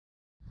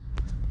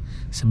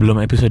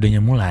Sebelum episodenya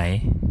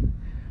mulai,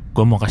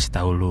 gue mau kasih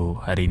tahu lu,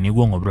 hari ini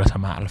gue ngobrol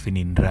sama Alvin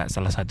Indra,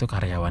 salah satu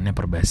karyawannya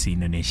Perbasi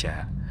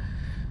Indonesia.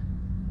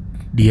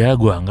 Dia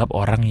gue anggap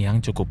orang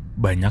yang cukup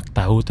banyak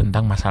tahu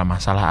tentang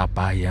masalah-masalah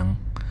apa yang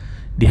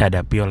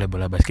dihadapi oleh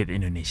bola basket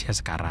Indonesia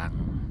sekarang.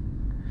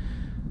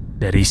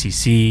 Dari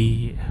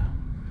sisi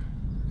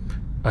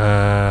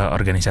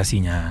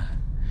organisasinya,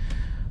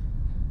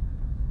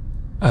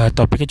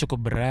 topiknya cukup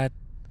berat,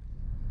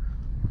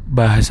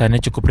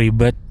 bahasannya cukup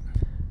ribet.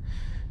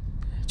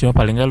 Cuma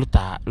paling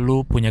gak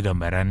lu punya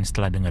gambaran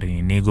setelah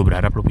dengerin ini. Gue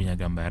berharap lu punya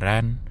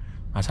gambaran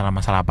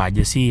masalah-masalah apa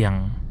aja sih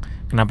yang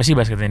kenapa sih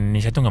basket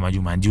Indonesia tuh gak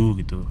maju-maju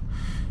gitu.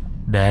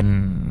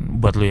 Dan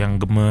buat lu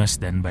yang gemes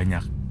dan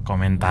banyak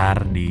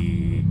komentar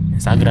di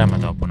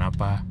Instagram ataupun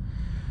apa,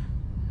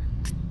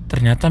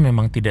 ternyata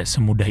memang tidak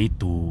semudah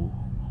itu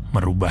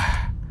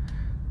merubah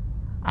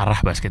arah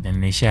basket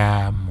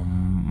Indonesia,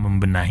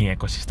 membenahi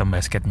ekosistem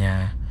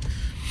basketnya.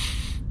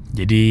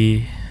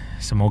 Jadi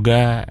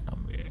semoga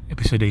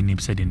episode ini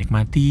bisa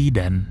dinikmati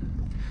dan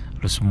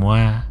lu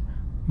semua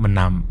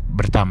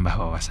bertambah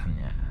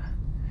wawasannya.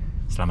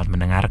 Selamat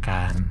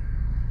mendengarkan.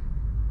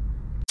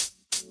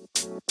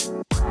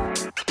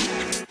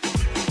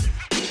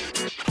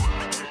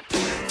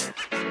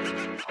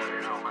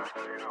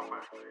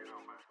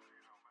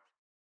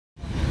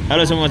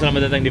 Halo semua,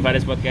 selamat datang di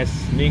Faris Podcast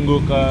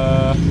minggu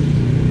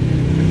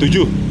ke-7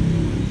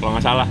 kalau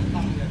nggak salah.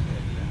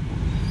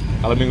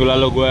 Kalau minggu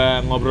lalu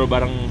gue ngobrol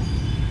bareng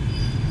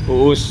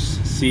Uus,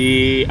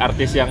 si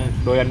artis yang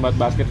doyan banget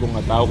basket, gue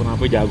nggak tahu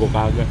kenapa jago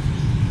kagak.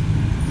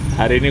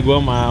 Hari ini gue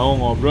mau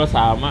ngobrol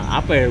sama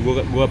apa ya?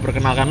 Gue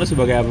perkenalkan lu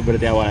sebagai apa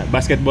berarti awal?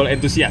 Basketball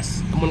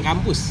entusias. Temen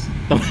kampus.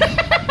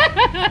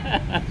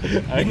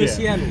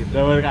 Indonesian gitu.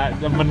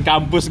 Temen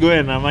kampus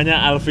gue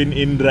namanya Alvin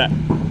Indra.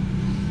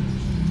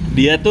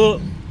 Dia tuh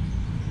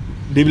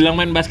dibilang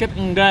main basket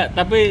enggak,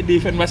 tapi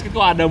di event basket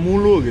kok ada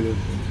mulu gitu.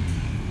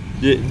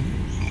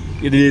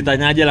 Jadi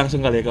ditanya aja langsung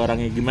kali ya ke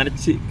orangnya, gimana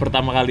sih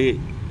pertama kali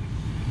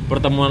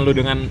pertemuan lu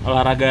dengan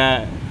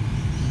olahraga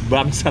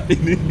bangsat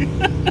ini?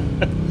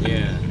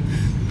 Iya.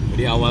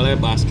 Jadi awalnya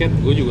basket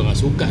gue juga nggak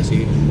suka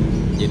sih.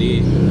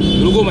 Jadi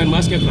dulu gue main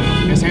basket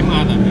SMA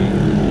tapi.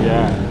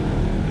 Iya.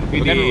 Tapi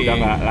kan udah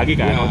nggak lagi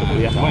kan waktu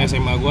kuliah. Cuma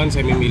SMA gue kan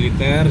semi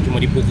militer, cuma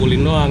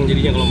dipukulin doang.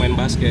 Jadinya kalau main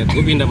basket,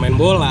 gue pindah main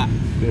bola.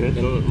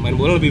 Dan main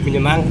bola lebih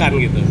menyenangkan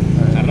gitu.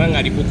 Karena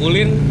nggak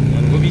dipukulin,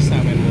 dan gue bisa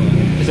main bola.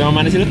 SMA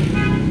mana sih lu?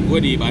 Gue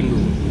di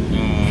Bandung,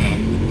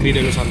 Krida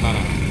Nusantara.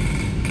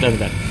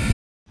 Bentar.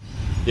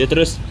 Ya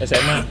terus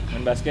SMA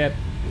main basket,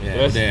 Ya,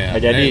 terus udah,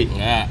 nggak jadi.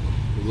 Enggak,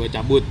 gue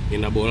cabut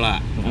pindah bola.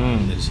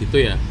 Dari situ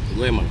ya,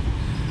 gue emang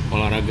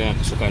olahraga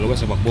kesukaan gue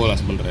sepak bola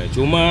sebenarnya.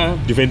 Cuma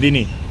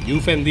Juventini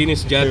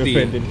sejati.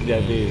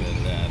 sejati.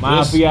 Nah,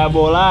 Mafia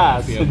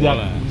bola mafia sejak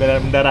bola.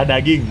 darah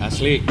daging.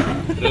 Asli.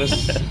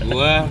 Terus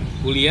gue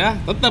kuliah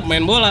tetap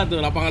main bola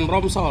tuh, lapangan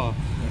Romsol.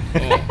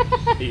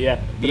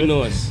 Iya.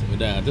 Binus.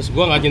 Udah, terus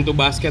gue nggak nyentuh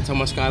basket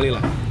sama sekali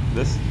lah.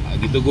 Terus Nah,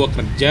 gitu gue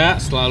kerja,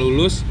 setelah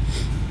lulus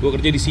gue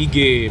kerja di SEA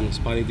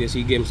Games, panitia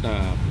SEA Games.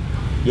 Nah,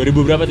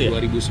 2000 berapa tuh ya?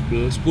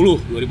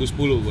 2010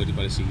 gue di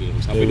Paris SEA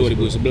Games sampai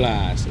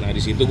 2011. Nah, di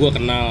situ gue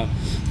kenal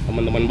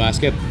teman-teman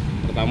basket.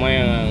 Pertama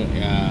yang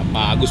ya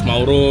Pak Agus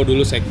Mauro,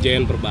 dulu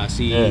sekjen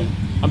Perbasi.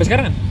 Sampai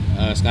sekarang kan?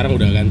 Sekarang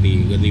udah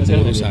ganti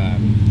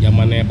pengurusan.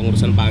 Zamannya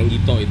pengurusan Pak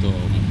Anggito itu,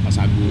 Mas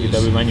Agus. Kita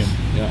Abimanyu.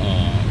 Ya,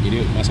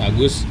 jadi Mas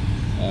Agus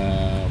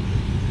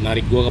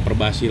narik gue ke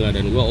Perbasi lah,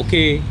 dan gue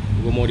oke,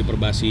 gue mau di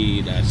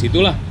Perbasi. Dan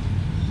situlah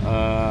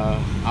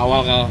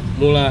awal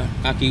mula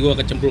kaki gue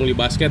kecemplung di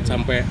basket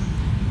sampai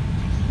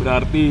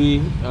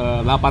berarti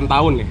 8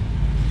 tahun ya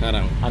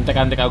sekarang.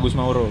 Antek-antek Agus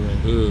Mauro.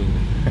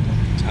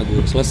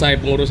 Agus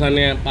selesai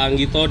pengurusannya Pak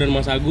Anggito dan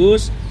Mas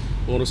Agus,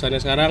 pengurusannya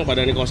sekarang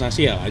pada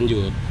Nikosasi ya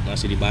lanjut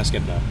masih di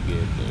basket lah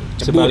gitu.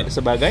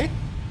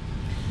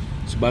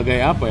 Sebagai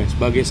apa ya?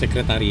 Sebagai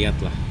sekretariat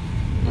lah.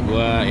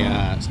 Gua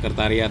ya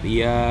sekretariat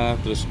iya,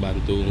 terus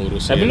bantu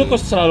ngurusin. Tapi lu kok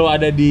selalu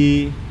ada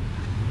di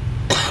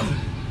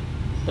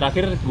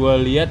terakhir gue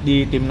lihat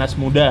di timnas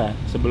muda,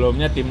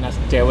 sebelumnya timnas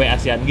cewek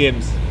Asian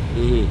Games.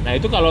 Nah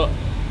itu kalau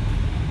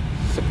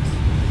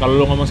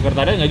lu ngomong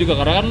sekretariat nggak juga,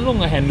 karena kan lu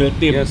nge-handle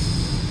tim.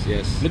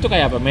 Yes. Lu tuh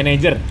kayak apa?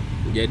 Manajer?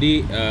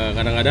 Jadi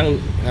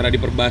kadang-kadang karena di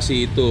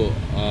Perbasi itu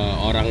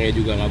orangnya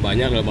juga nggak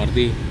banyak, dalam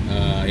arti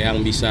yang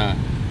bisa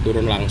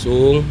turun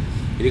langsung.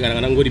 Jadi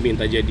kadang-kadang gue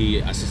diminta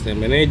jadi asisten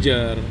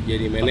manajer,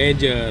 jadi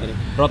manajer,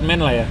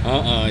 roadman lah ya.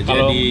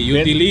 Jadi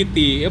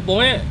utility. Ya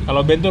pokoknya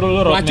kalau bentur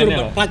lu roadman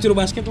ya. Pelacur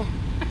basket lah.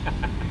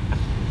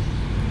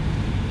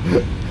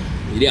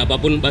 Jadi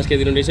apapun basket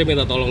Indonesia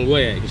minta tolong gue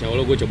ya, insya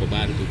Allah gue coba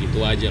bantu,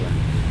 gitu aja lah.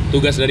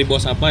 Tugas dari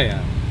bos apa ya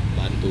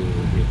bantu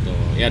gitu.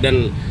 Ya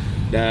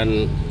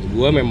dan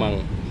gue memang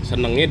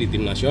senengnya di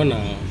tim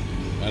nasional,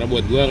 karena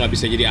buat gue nggak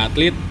bisa jadi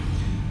atlet,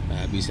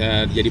 nah,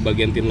 bisa jadi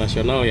bagian tim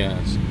nasional ya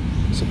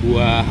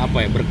sebuah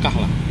apa ya, berkah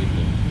lah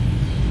gitu.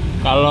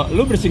 Kalau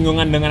lu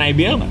bersinggungan dengan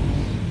IBL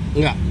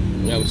nggak?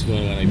 Nggak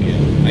bersinggungan dengan IBL.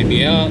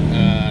 IBL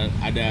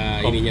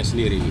ada ininya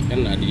sendiri,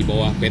 kan ada di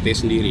bawah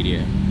PT sendiri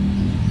dia.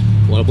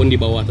 walaupun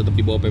tetap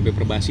di bawah PP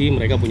Perbasi,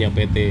 mereka punya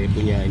PT,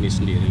 punya ini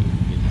sendiri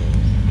gitu.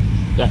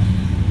 Nah,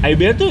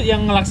 IBL tuh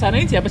yang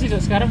ngelaksanain siapa sih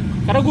sekarang?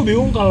 Karena gue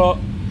bingung kalau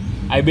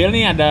IBL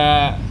nih ada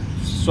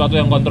sesuatu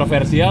yang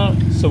kontroversial,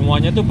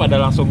 semuanya tuh pada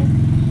langsung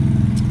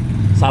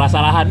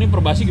salah-salahan nih.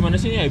 Perbasi gimana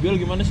sih nih,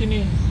 IBL gimana sih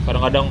nih?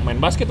 Kadang-kadang main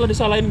basket lah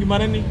disalahin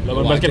gimana nih?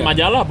 Lawan basket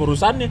majalah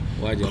perusahaannya.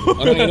 Wajar.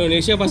 Orang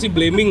Indonesia pasti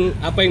blaming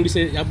siapa yang bisa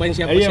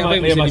di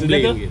blame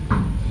gitu.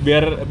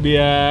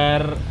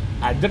 Biar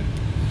ajek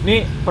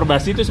nih,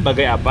 Perbasi itu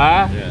sebagai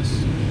apa? Yes.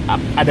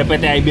 Ada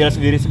PT IBL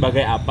sendiri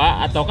sebagai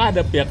apa, ataukah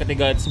ada pihak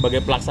ketiga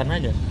sebagai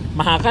pelaksananya?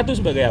 Mahaka tuh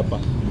sebagai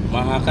apa?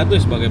 Mahaka tuh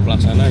sebagai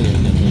pelaksananya.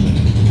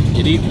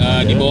 Jadi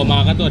di bawah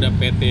Mahaka tuh ada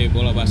PT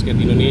Bola Basket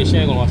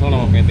Indonesia, kalau nggak salah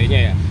nama PT-nya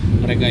ya.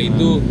 Mereka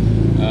itu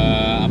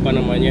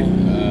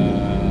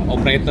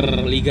operator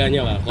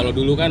liganya lah. Kalau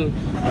dulu kan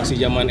masih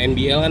zaman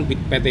NBL kan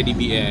PT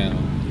DBL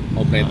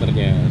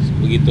operatornya.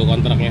 Begitu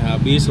kontraknya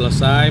habis,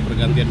 selesai,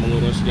 pergantian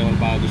mengurus zaman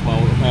Pak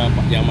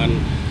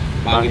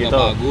Anggito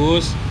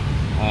Agus,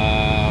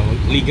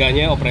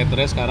 liganya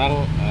operatornya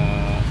sekarang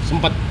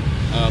sempat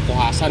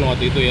Kohasan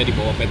waktu itu ya di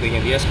bawah PT-nya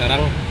dia,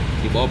 sekarang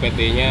di bawah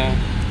PT-nya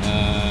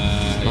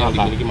yang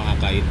dimiliki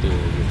Mahaka itu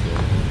gitu.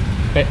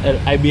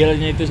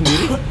 IBL-nya itu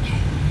sendiri?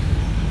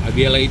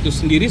 IBL itu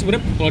sendiri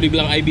sebenarnya kalau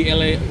dibilang IBL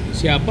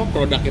siapa,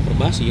 produknya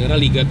Perbasi, karena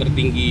liga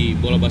tertinggi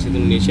bola basket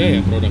Indonesia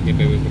ya produknya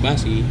PB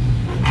Perbasi.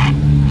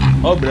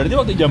 Oh, berarti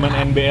waktu zaman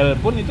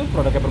NBL pun itu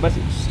produknya Perbasi?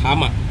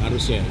 Sama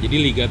harusnya. Jadi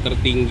liga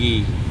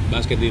tertinggi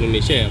basket di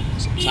Indonesia ya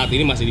saat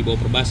ini masih di bawah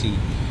Perbasi.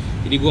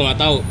 Jadi gue nggak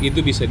tahu itu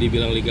bisa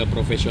dibilang liga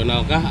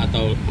profesional kah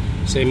atau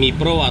semi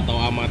pro atau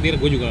amatir,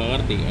 gue juga nggak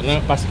ngerti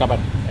karena pas kapan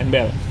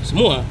NBL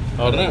semua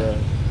karena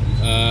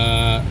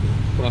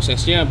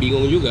prosesnya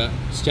bingung juga,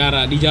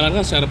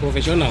 dijalankan secara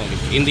profesional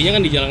gitu. Intinya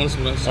kan dijalankan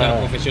secara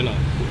profesional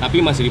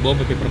tapi masih di bawah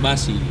PP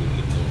Perbasi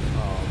gitu.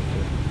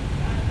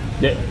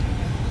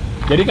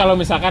 Jadi kalau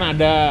misalkan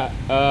ada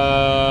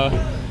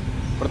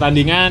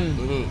pertandingan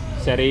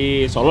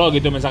seri Solo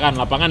gitu misalkan,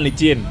 lapangan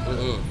licin,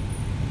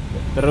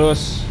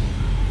 terus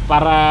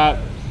para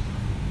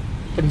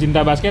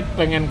pencinta basket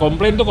pengen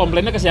komplain tuh,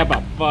 komplainnya ke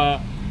siapa?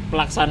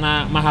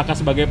 Pelaksana Mahaka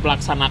sebagai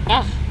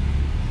pelaksanakah?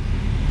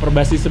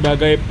 Perbasi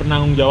sebagai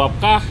penanggung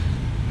jawabkah?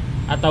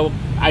 Atau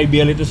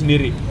IBL itu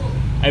sendiri?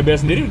 IBL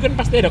sendiri kan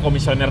pasti ada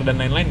komisioner dan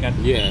lain-lain kan?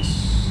 Yes.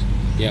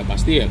 Ya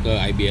pasti ya ke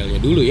IBL-nya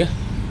dulu ya.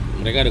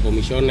 Mereka ada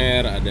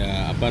komisioner,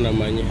 ada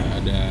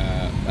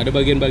ada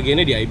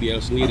bagian-bagiannya di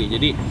IBL sendiri.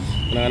 Jadi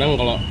kadang-kadang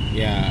kalau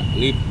ya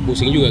ini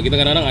pusing juga, kita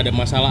kadang-kadang ada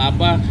masalah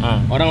apa,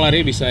 orang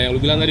lari bisa yang lu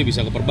bilang tadi,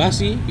 bisa ke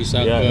Perbasi,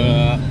 bisa ke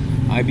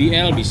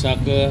IBL, bisa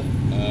ke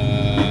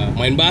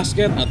main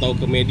basket atau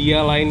ke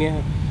media lainnya,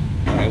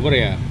 whatever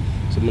ya.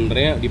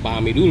 Sebenarnya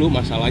dipahami dulu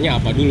masalahnya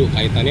apa dulu,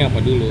 kaitannya apa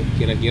dulu.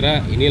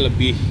 Kira-kira ini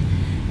lebih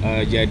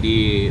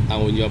jadi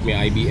tanggung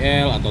jawabnya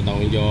IBL atau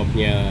tanggung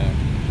jawabnya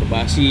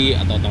Perbasi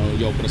atau tanggung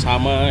jawab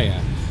bersama ya.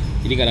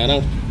 Jadi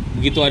kadang-kadang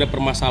begitu ada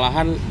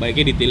permasalahan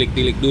baiknya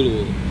ditilik-tilik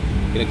dulu.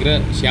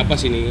 Kira-kira siapa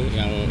sih nih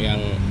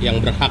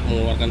yang berhak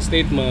mengeluarkan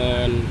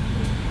statement,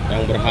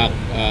 yang berhak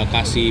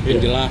kasih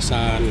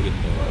penjelasan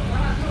gitu.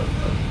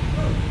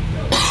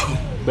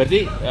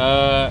 Berarti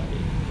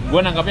gue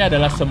nangkapnya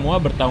adalah semua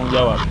bertanggung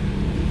jawab.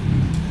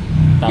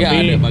 Tapi ya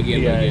ada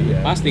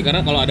bagian-bagian. Pasti karena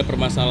kalau ada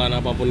permasalahan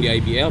apapun di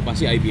IBL,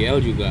 pasti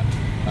IBL juga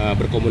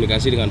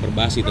berkomunikasi dengan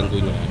Perbasi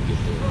tentunya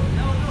gitu.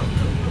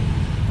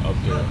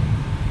 Oke.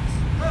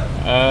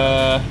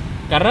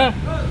 Karena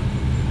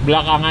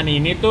belakangan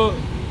ini tuh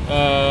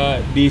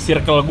di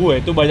circle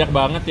gue itu banyak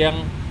banget yang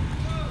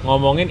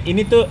ngomongin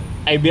ini tuh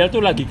IBL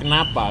tuh lagi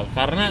kenapa?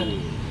 Karena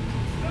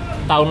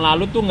tahun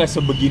lalu tuh nggak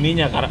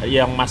sebegininya,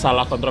 yang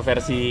masalah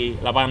kontroversi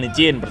lapangan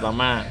licin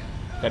pertama,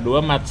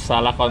 kedua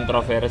masalah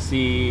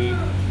kontroversi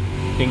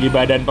tinggi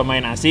badan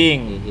pemain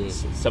asing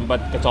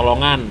sempat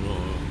kecolongan,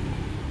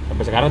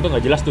 sampai sekarang tuh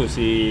nggak jelas tuh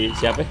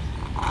siapa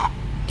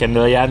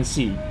Kendall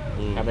Yancy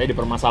katanya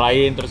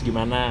dipermasalahin terus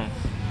gimana.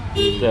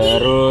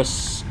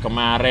 Terus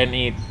kemarin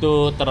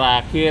itu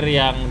terakhir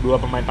yang dua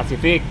pemain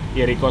Pasifik,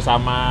 Jericho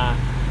sama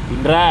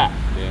Indra,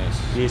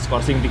 di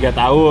skorsing 3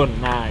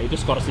 tahun. Nah itu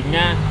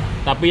skorsingnya,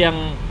 tapi yang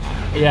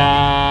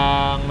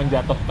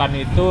menjatuhkan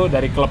itu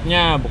dari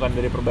klubnya bukan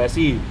dari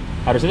Perbasi.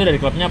 Harusnya dari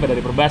klubnya apa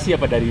dari Perbasi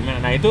apa dari mana?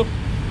 Nah itu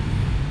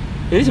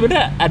jadi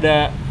sebenarnya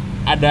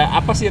ada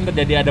apa sih yang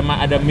terjadi?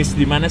 Ada miss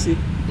di mana sih?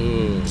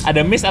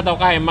 Ada miss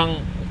ataukah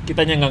emang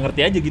kitanya nggak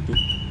ngerti aja gitu?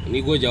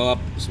 Ini gue jawab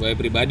sebagai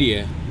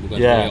pribadi ya, bukan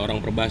sebagai orang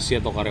Perbasi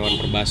atau karyawan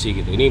Perbasi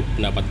gitu. Ini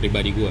pendapat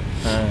pribadi gue.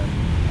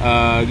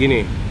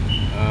 Gini,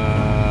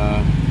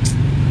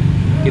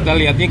 kita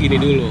lihatnya gini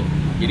dulu.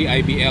 Jadi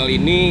IBL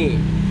ini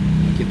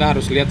kita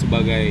harus lihat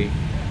sebagai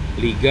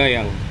liga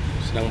yang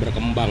sedang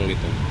berkembang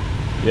gitu.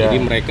 Jadi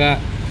mereka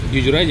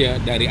jujur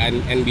aja dari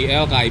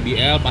NBL ke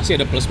IBL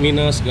pasti ada plus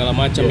minus segala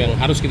macam yang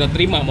harus kita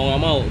terima mau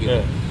nggak mau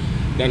gitu.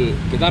 Dan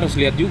kita harus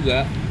lihat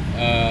juga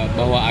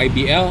bahwa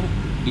IBL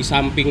di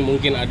samping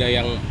mungkin ada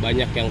yang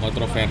banyak yang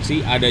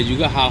kontroversi, ada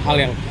juga hal-hal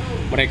yang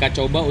mereka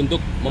coba untuk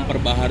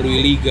memperbaharui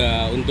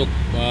liga, untuk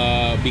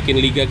bikin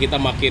liga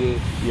kita makin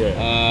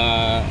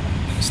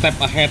step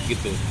ahead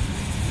gitu.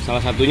 Salah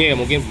satunya ya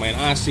mungkin pemain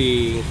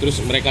asing, terus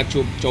mereka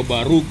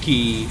coba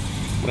rookie,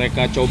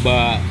 mereka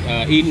coba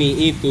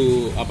ini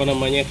itu apa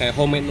namanya kayak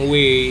home and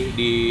away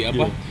di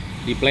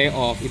di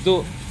playoff.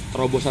 Itu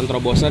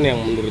terobosan-terobosan yang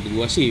menurut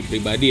gua sih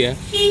pribadi ya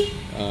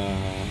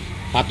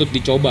patut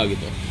dicoba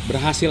gitu.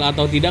 Berhasil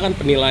atau tidak kan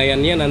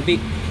penilaiannya nanti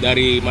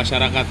dari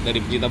masyarakat, dari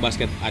pecinta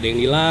basket ada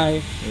yang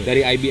nilai,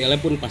 dari IBL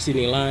pun pasti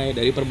nilai,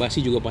 dari Perbasi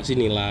juga pasti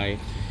nilai.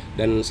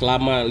 Dan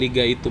selama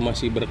liga itu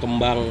masih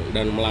berkembang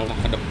dan melangkah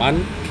ke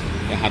depan,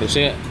 ya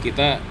harusnya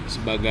kita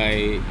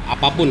sebagai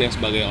apapun ya,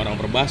 sebagai orang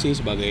Perbasi,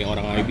 sebagai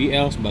orang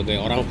IBL, sebagai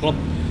orang klub,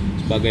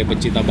 sebagai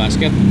pecinta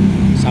basket,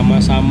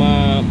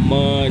 sama-sama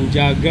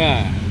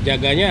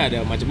jaganya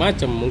ada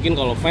macam-macam. Mungkin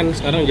kalau fans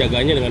sekarang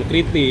jaganya dengan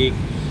kritik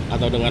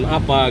atau dengan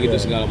apa gitu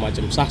segala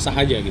macam, sah-sah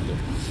aja gitu.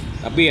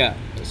 Tapi ya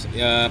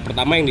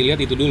pertama yang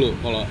dilihat itu dulu,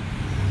 kalau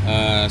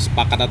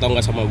sepakat atau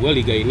enggak sama gue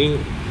liga ini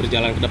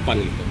berjalan ke depan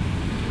gitu.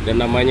 Dan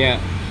namanya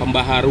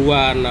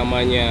pembaharuan,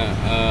 namanya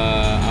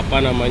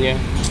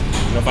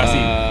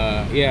inovasi,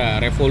 ya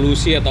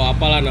revolusi atau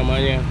apalah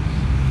namanya,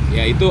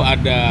 ya itu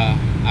ada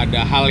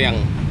hal yang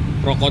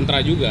pro kontra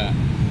juga,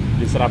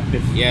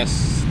 disruptif.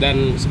 Yes.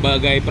 Dan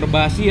sebagai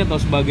Perbasi atau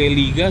sebagai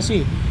liga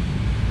sih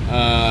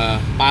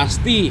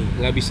pasti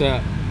nggak bisa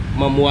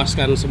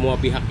memuaskan semua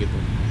pihak gitu.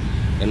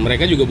 Dan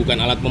mereka juga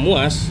bukan alat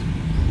memuas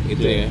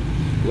gitu ya,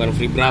 bukan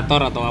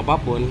vibrator atau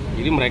apapun.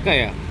 Jadi mereka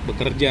ya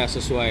bekerja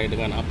sesuai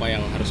dengan apa yang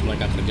harus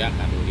mereka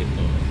kerjakan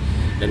gitu.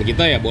 Dan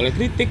kita ya boleh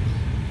kritik,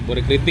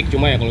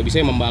 cuma ya kalau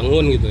bisa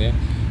membangun gitu ya,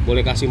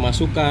 boleh kasih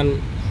masukan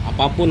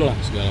apapun lah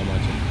segala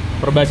macam.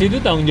 Perbasi itu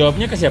tanggung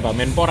jawabnya ke siapa?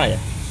 Menpora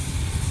ya?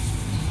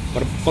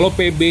 Kalau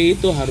PB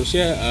itu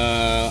harusnya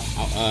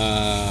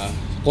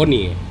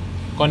KONI.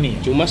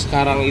 Cuma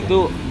sekarang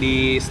itu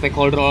di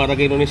stakeholder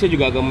olahraga Indonesia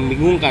juga agak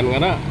membingungkan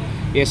karena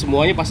ya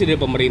semuanya pasti dari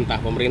pemerintah.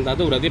 Pemerintah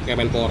itu berarti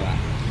Kemenpora.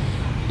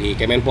 Di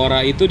Kemenpora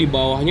itu di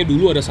bawahnya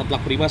dulu ada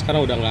Satlak Prima,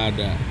 sekarang udah nggak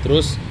ada.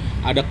 Terus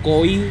ada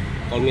KOI,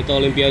 Komite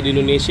Olimpiade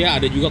Indonesia,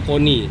 ada juga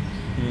KONI,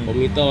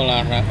 Komite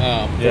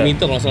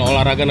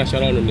Olahraga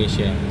Nasional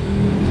Indonesia.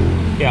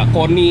 Ya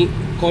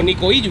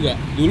KOI juga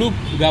dulu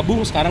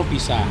gabung, sekarang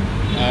pisah.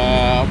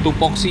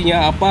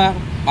 Tupoksinya apa?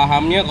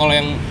 Pahamnya kalau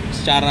yang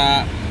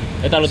secara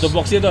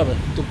tupoksi itu apa?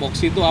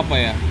 Tupoksi itu apa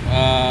ya?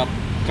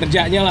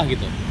 Kerjanya lah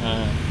gitu.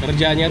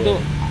 Kerjanya tuh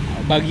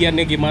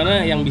bagiannya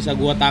gimana yang bisa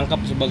gua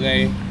tangkap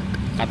sebagai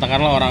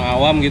katakanlah orang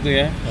awam gitu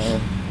ya.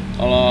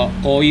 Kalau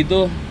KOI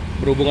itu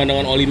berhubungan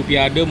dengan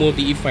olimpiade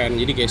multi event,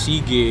 jadi kayak SEA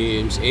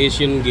Games,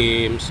 Asian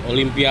Games,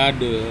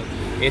 Olimpiade,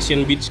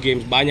 Asian Beach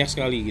Games, banyak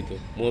sekali gitu,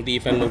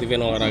 multi event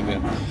olahraga.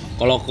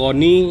 Kalau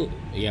KONI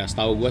ya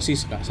setahu gue sih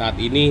saat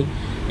ini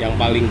yang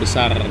paling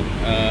besar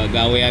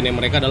gaweannya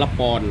mereka adalah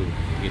PON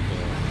gitu.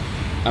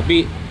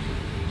 Tapi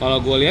kalau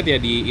gue lihat ya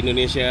di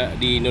Indonesia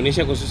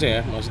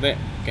khususnya ya, maksudnya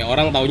kayak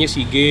orang taunya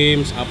SEA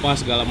Games apa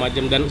segala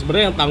macam, dan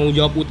sebenarnya yang tanggung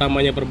jawab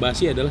utamanya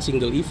Perbasi adalah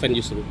single event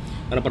justru,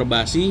 karena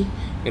Perbasi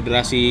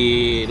Federasi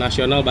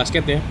Nasional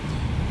Basket ya,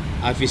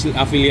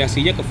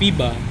 afiliasinya ke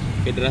FIBA,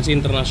 Federasi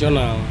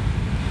Internasional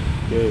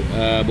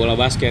Bola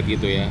Basket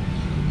gitu ya.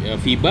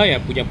 FIBA ya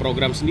punya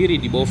program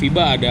sendiri, di bawah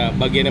FIBA ada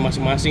bagiannya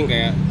masing-masing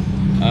kayak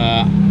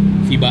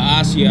FIBA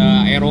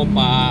Asia,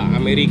 Eropa,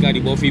 Amerika.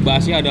 Di bawah FIBA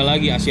Asia ada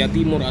lagi Asia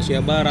Timur,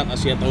 Asia Barat,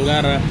 Asia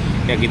Tenggara.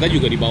 Ya kita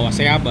juga di bawah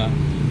SEABA,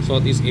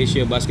 Southeast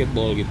Asia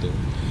Basketball gitu,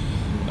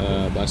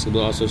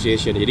 Basketball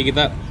Association. Jadi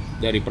kita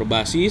dari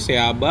Perbasi,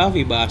 SEABA,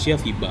 FIBA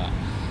Asia, FIBA.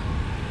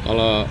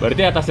 Kalau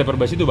berarti atasnya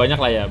Perbasi itu banyak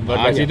lah ya.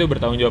 Perbasi itu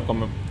bertanggung jawab ke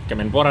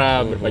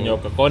Kemenpora, bertanggung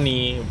jawab ke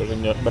KONI,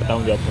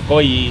 bertanggung jawab ke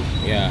KOI,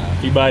 ya,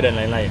 FIBA dan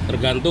lain-lain.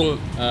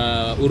 Tergantung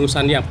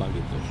urusannya apa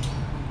gitu.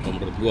 Kalau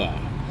menurut gua.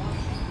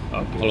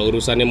 Okay. Kalau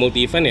urusannya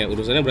multi event ya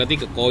urusannya berarti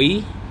ke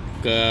KOI,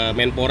 ke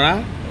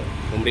Menpora,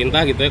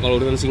 pemerintah gitu ya.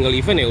 Kalau urusan single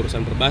event ya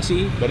urusan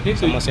Perbasi, berarti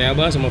sama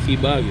SEABA sama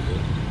FIBA gitu.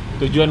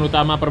 Tujuan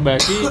utama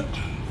Perbasi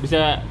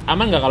bisa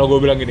aman nggak kalau gue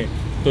bilang gini?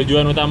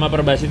 Tujuan utama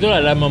Perbasi itu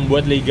adalah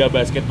membuat liga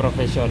basket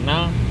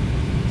profesional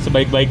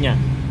sebaik-baiknya,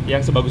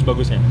 yang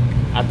sebagus-bagusnya,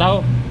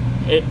 atau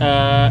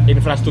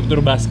infrastruktur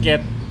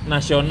basket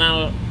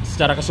nasional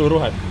secara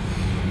keseluruhan.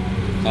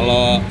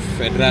 Kalau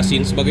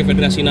sebagai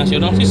federasi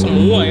nasional sih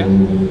semua ya,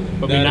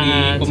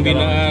 pembinaan, dari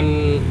pembinaan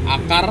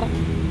akar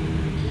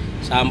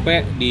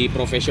sampai di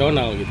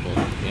profesional gitu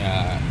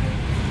ya.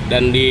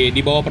 Dan di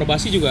bawah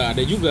Perbasi juga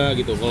ada juga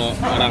gitu. Kalau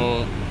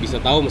orang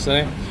bisa tahu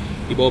misalnya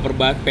di bawah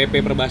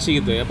PP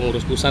Perbasi gitu ya,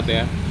 pengurus pusat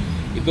ya,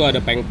 itu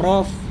ada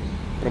Pengprov,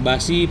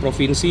 Perbasi,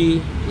 provinsi.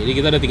 Jadi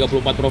kita ada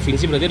 34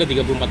 provinsi, berarti ada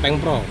 34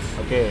 Pengprov.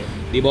 Oke.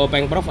 Di bawah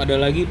Pengprov ada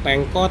lagi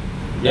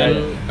Pengkot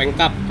dan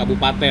Pengkap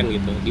kabupaten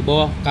gitu. Di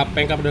bawah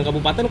Pengkap dan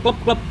kabupaten klub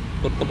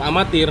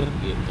amatir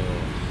gitu.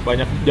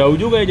 Banyak, jauh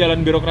juga ya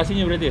jalan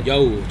birokrasinya berarti ya?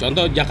 Jauh.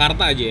 Contoh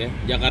Jakarta aja ya.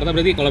 Jakarta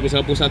berarti kalau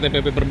misalnya pusatnya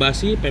PP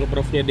Perbasi,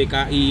 Pengprovnya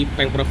DKI,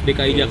 Pengprov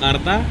DKI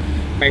Jakarta,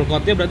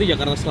 Pengkotnya berarti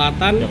Jakarta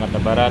Selatan, Jakarta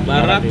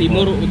Barat,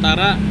 Timur,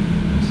 Utara,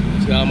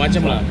 segala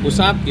macam lah,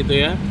 pusat gitu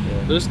ya.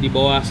 Terus di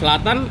bawah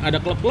selatan ada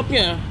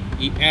klub-klubnya,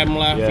 IM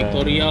lah,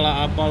 Victoria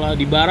lah, apalah.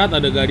 Di barat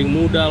ada Gading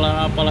Muda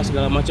lah, apalah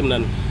segala macam.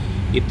 Dan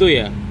itu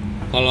ya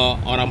kalau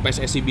orang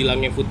PSSI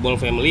bilangnya football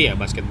family ya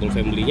basketball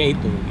family-nya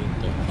itu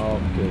gitu.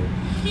 Oke.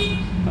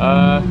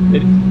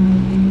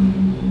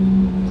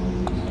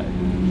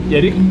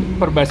 Jadi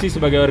Perbasi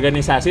sebagai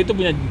organisasi itu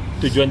punya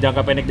tujuan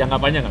jangka pendek, jangka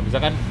panjang nggak?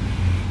 Misalkan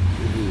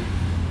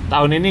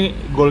tahun ini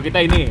goal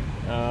kita ini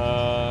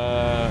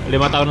 5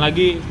 tahun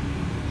lagi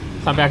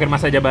sampai akhir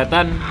masa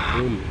jabatan.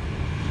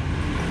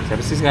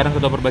 Siapa sih sekarang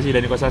ketua Perbasi,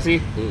 Dani Kosasi?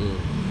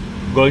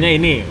 Goalnya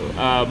ini,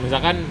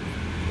 misalkan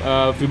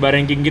FIBA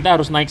ranking kita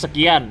harus naik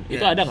sekian,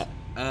 itu ada nggak?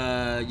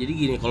 Jadi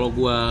gini, kalau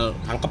gua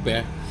tangkep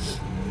ya,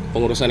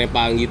 pengurusannya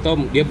Pak Anggito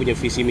dia punya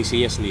visi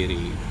misinya sendiri.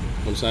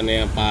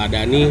 Pengurusannya Pak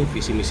Dani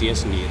visi misinya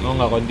sendiri. Oh,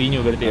 nggak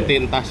continue berarti. Nanti ya?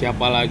 entah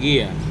siapa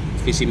lagi ya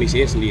visi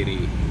misinya sendiri.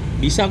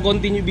 Bisa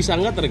continue bisa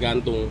nggak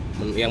tergantung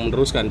yang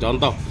meneruskan.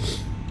 Contoh,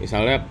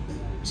 misalnya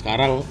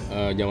sekarang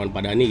zaman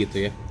Pak Dani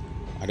gitu ya,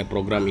 ada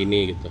program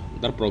ini gitu.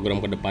 Ntar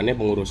program kedepannya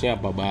pengurusnya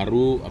apa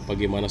baru, apa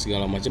gimana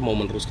segala macam mau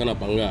meneruskan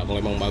apa enggak. Kalau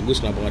emang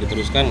bagus kenapa nggak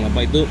diteruskan? Kenapa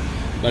itu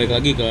balik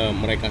lagi ke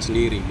mereka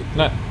sendiri gitu.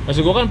 Nggak,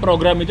 maksud gua kan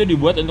program itu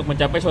dibuat untuk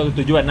mencapai suatu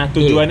tujuan. Nah,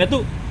 tujuannya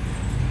tuh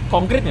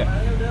konkret nggak?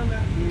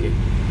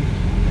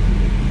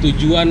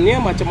 Tujuannya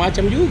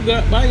macam-macam juga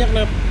banyak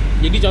nah.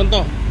 Jadi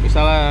contoh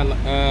misalnya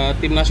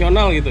tim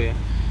nasional gitu ya,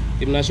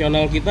 tim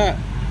nasional kita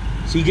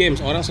SEA Games,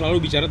 orang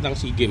selalu bicara tentang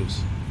SEA Games,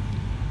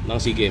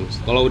 tentang SEA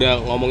Games. Kalau udah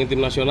ngomongin tim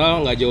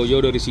nasional nggak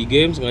jauh-jauh dari SEA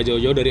Games, nggak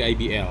jauh-jauh dari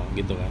IBL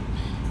gitu kan.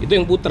 Itu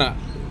yang putra.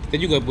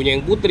 Kita juga punya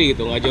yang putri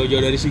gitu, nggak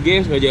jauh-jauh dari SEA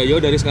Games, nggak jauh-jauh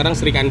dari sekarang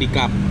Sri Kandi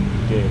Cup.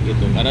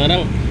 Gitu.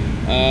 Kadang-kadang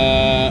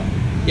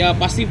ya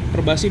pasti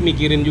Perbasi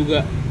mikirin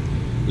juga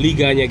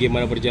liganya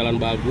gimana berjalan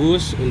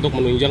bagus untuk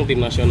menunjang tim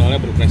nasionalnya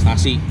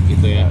berprestasi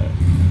gitu ya.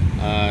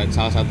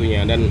 Salah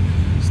satunya, dan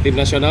tim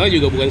nasionalnya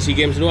juga bukan SEA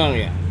Games doang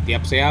ya,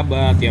 tiap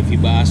SEABA, tiap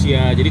FIBA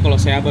Asia. Jadi kalau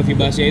SEABA,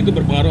 FIBA Asia itu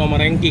berpengaruh sama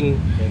ranking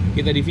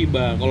kita di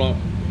FIBA. Kalau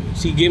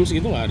SEA Games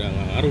gitu nggak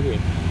ngaruh ya.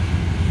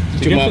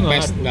 Cuma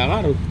nggak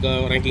ngaruh ke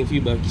ranking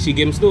FIBA. SEA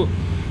Games tuh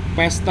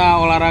pesta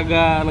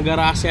olahraga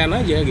negara ASEAN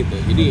aja gitu.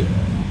 Jadi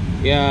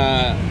ya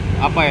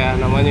apa ya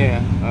namanya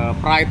ya,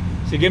 pride.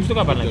 SEA Games tuh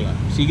kapan lagi?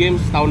 SEA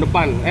Games tahun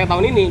depan,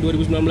 tahun ini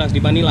 2019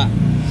 di Manila.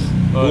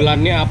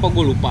 Bulannya apa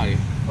gue lupa ya.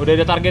 Udah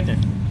ada targetnya?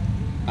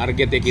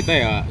 Targetnya kita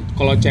ya,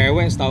 kalau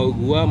cewek setahu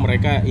gua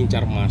mereka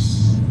incar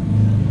emas.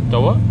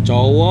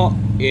 Cowok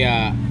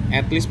ya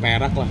at least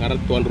perak lah, karena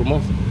tuan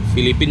rumah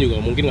Filipina juga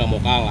mungkin nggak mau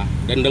kalah.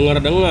 Dan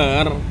dengar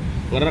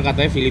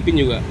katanya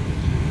Filipina juga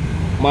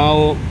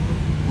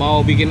mau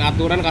bikin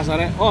aturan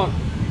kasarnya,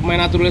 pemain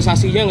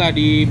naturalisasinya nggak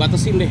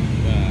dibatasin deh.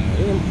 Nah,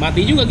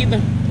 mati juga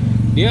kita.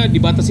 Dia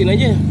dibatasin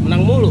aja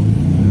menang mulu.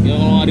 Ya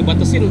kalau nggak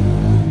dibatasin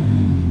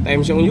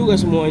time show juga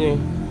semuanya.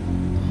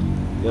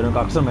 Jordan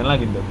Clarkson main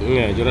lagi tuh.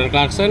 Iya, Jordan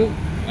Clarkson,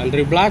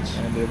 Andrew Blatch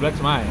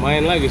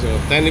main lagi so.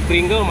 Danny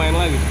Pringle main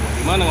lagi.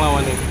 Gimana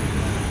ngelawannya?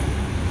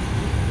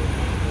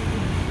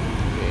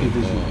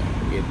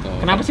 Gitu.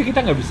 Kenapa sih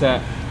kita nggak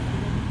bisa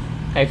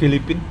kayak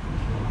Filipina?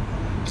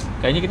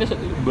 Kayaknya kita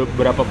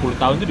beberapa puluh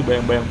tahun tuh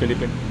dibayang-bayang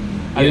Filipina.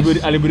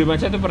 Yes. Ali Budi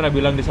Mansyah tuh pernah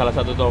bilang di salah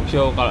satu talk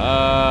show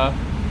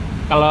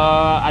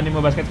kalau anime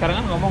basket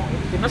sekarang kan ngomong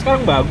timnas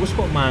sekarang bagus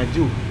kok,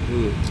 maju.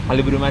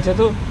 Ali Budi Mansyah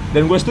tuh,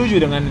 dan gue setuju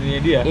dengan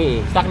ini dia,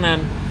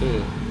 stagnan.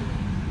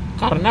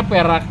 Karena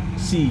perak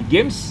SEA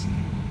Games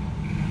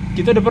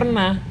kita udah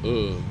pernah,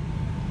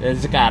 dan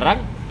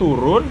sekarang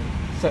turun.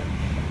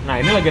 Nah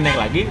ini lagi naik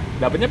lagi,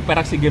 dapetnya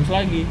perak SEA Games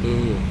lagi.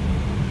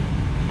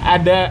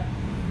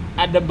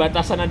 Ada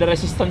batasan, ada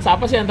resistance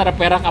apa sih antara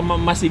perak sama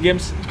emas SEA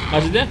Games?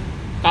 Maksudnya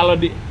kalau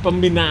di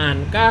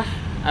pembinaan kah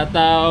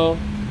atau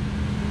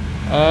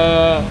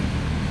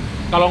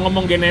kalau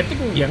ngomong genetik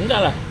ya enggak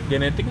lah,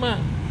 genetik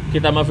mah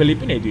kita sama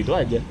Filipina itu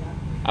aja.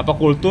 Apa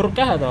kultur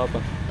kah atau apa?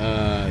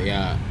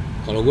 Ya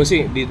kalau gue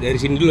sih dari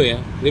sini dulu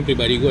ya, ini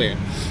pribadi gue ya.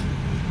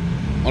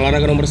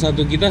 Olahraga nomor 1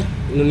 kita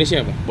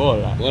Indonesia apa?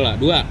 Bola.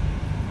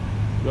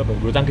 2 apa?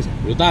 Bulu tangkis ya?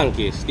 Bulu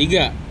tangkis.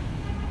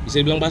 3 bisa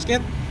dibilang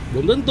basket?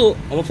 Belum tentu.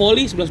 Sama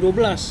volley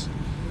 11-12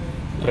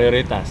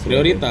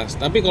 prioritas.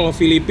 Tapi kalau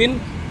Filipina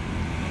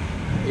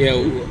ya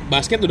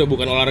basket udah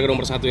bukan olahraga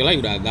nomor 1 lagi,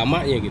 udah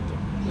agamanya gitu.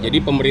 Jadi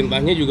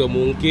pemerintahnya juga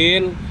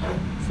mungkin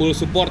full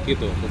support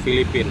gitu ke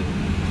Filipina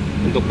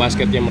untuk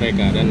basketnya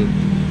mereka. Dan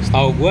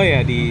setahu gue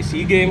ya di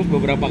SEA Games,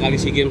 beberapa kali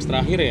SEA Games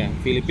terakhir ya,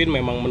 Filipina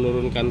memang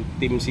menurunkan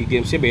tim SEA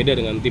Games-nya beda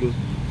dengan tim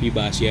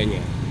FIBA Asia-nya.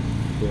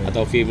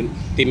 Atau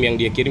tim yang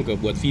dia kirim ke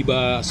buat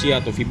FIBA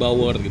Asia atau FIBA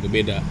World gitu,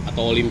 beda.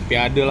 Atau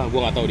Olimpiade lah, gue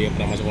nggak tahu dia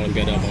pernah masuk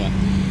Olimpiade apa nggak.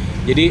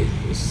 Jadi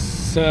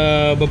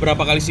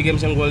beberapa kali SEA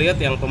Games yang gue lihat,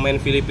 yang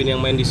pemain Filipina yang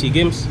main di SEA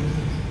Games,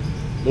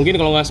 mungkin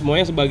kalau nggak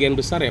semuanya, sebagian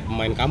besar ya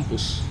pemain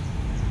kampus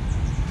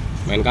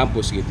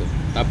gitu.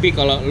 Tapi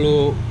kalau lu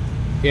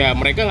ya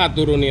mereka nggak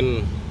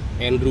turunin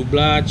Andrew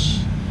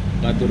Blatch,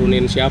 nggak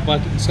turunin siapa.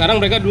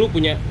 Sekarang mereka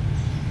dulu punya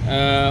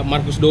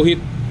Marcus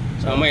Dohit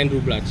sama Andrew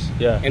Blatch.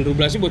 Andrew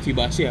Blatch buat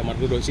FIBA Asia,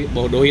 Marcus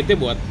Dohitnya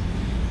buat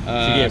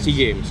SEA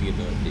Games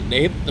gitu.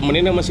 Dohit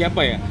temenin sama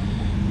siapa ya?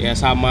 Ya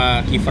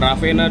sama Kiefer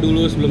Ravena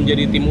dulu sebelum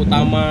jadi tim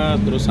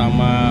utama, terus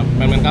sama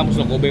pemain kampus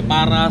Kobe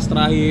Paras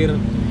terakhir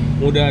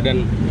muda,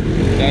 dan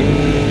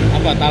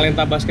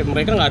talenta basket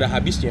mereka nggak ada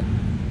habisnya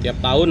tiap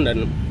tahun. Dan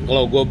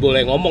kalau gue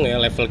boleh ngomong ya,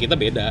 level kita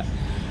beda.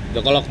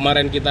 Kalau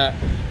kemarin kita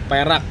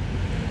perak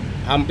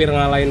hampir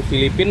ngalahin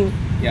Filipina,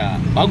 ya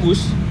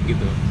bagus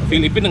gitu.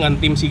 Filipina dengan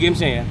tim SEA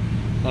Games-nya ya.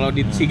 Kalau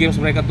di SEA Games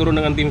mereka turun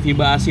dengan tim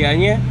FIBA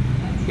Asia-nya,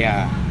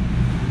 ya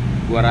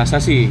gua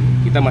rasa sih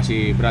kita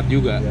masih berat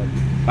juga.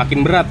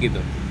 Makin berat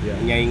gitu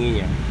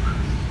nyainginya.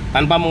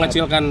 Tanpa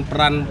mengecilkan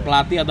peran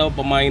pelatih atau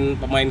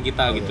pemain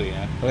kita gitu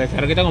ya. Oke,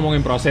 sekarang kita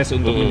ngomongin proses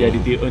untuk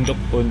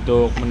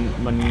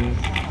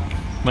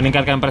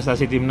meningkatkan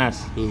prestasi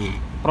timnas.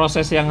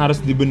 Proses yang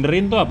harus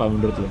dibenerin tuh apa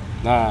menurut lo?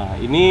 Nah,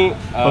 ini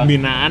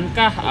pembinaan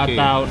kah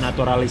atau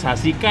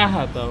naturalisasi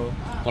kah atau?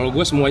 Kalau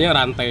gue semuanya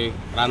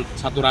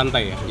satu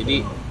rantai ya.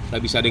 Jadi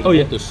nggak bisa ada yang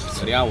putus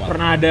dari awal.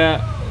 Pernah ada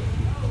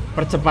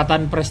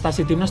percepatan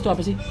prestasi timnas tuh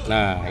apa sih?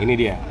 Nah, ini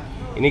dia.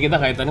 Ini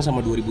kita kaitannya sama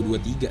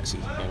 2023 sih,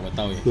 yang gue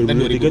tahu ya.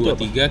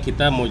 2023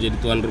 kita mau jadi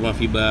tuan rumah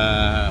FIBA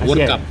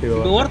World Cup.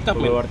 FIBA World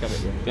Cup,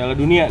 ya. Piala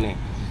Dunia nih.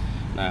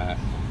 Nah,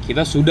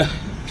 kita sudah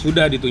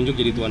ditunjuk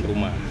jadi tuan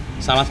rumah.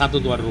 Salah satu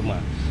tuan rumah.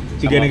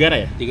 3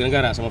 negara ya? 3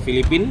 negara, sama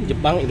Filipina,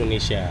 Jepang,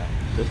 Indonesia.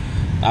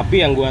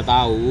 Tapi yang gue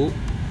tahu,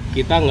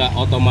 kita nggak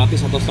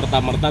otomatis atau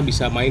serta-merta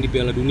bisa main di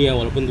Piala Dunia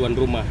walaupun tuan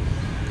rumah.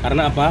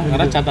 Karena apa?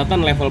 Karena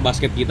catatan level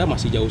basket kita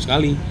masih jauh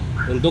sekali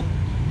untuk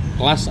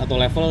kelas atau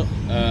level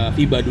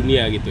FIBA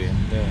dunia gitu ya.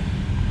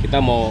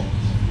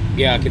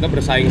 Kita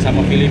bersaing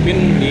sama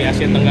Filipina di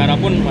Asia Tenggara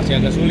pun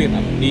masih agak sulit.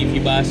 Di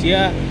FIBA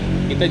Asia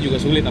kita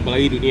juga sulit,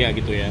 apalagi dunia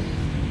gitu ya.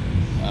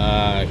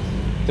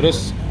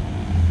 Terus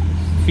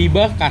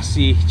FIBA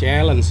kasih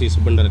challenge sih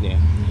sebenarnya.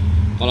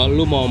 Kalau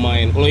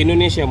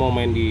Indonesia mau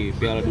main di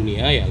Piala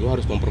Dunia, ya lu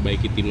harus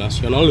memperbaiki tim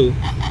nasional lu.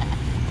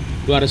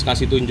 Lu harus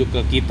kasih tunjuk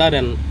ke kita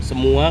dan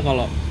semua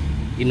kalau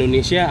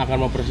Indonesia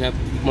akan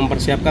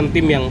mempersiapkan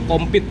tim yang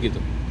kompet gitu.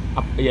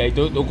 Ya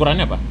itu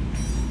ukurannya apa?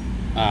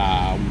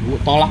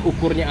 Tolak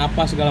ukurnya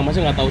apa segala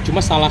macam nggak tahu.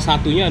 Cuma salah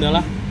satunya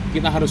adalah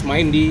kita harus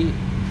main di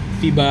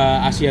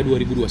FIBA Asia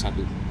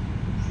 2021.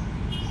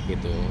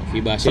 Gitu.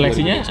 FIBA Asia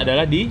seleksinya 2021.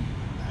 adalah di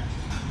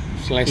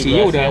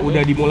seleksinya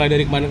udah dimulai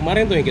dari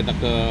kemarin tuh, yang kita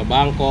ke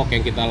Bangkok,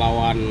 yang kita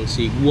lawan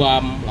si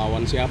Guam,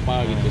 lawan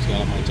siapa gitu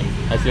segala macam.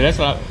 Hasilnya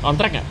on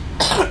track nggak?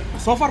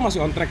 So far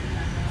masih on track.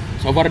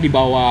 So far di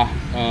bawah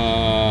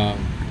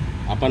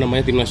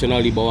tim nasional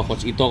di bawah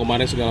coach Ito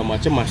kemarin segala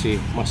macam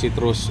masih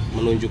terus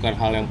menunjukkan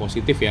hal yang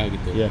positif ya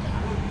gitu. Yeah.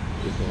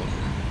 Gitu.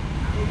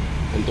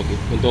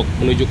 Untuk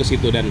menuju ke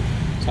situ, dan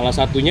salah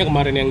satunya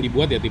kemarin yang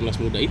dibuat ya timnas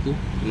muda itu.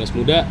 Timnas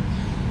muda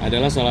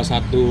adalah salah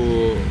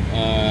satu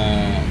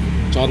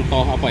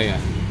contoh proyek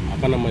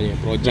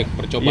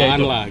percobaan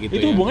ya, lah gitu.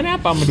 Itu ya. hubungannya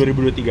apa sama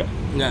 2023?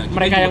 Nah,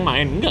 mereka yang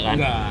main enggak kan?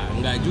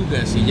 Enggak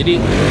juga sih. Jadi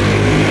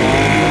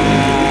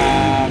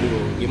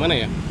gimana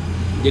ya?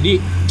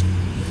 Jadi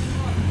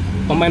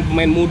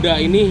pemain-pemain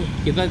muda ini,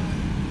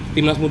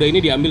 timnas muda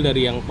ini diambil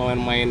dari yang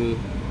pemain-pemain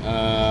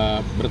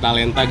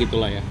bertalenta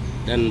gitulah ya.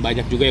 Dan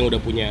banyak juga yang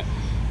udah punya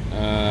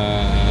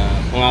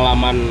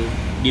pengalaman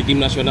di tim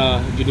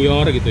nasional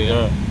junior gitu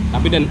ya.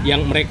 Tapi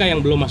mereka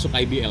yang belum masuk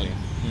IBL ya.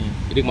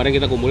 Jadi kemarin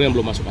kita kumpulin yang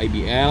belum masuk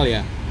IBL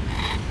ya.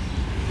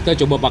 Kita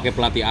coba pakai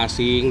pelatih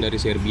asing dari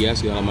Serbia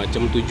segala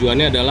macam.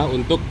 Tujuannya adalah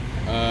untuk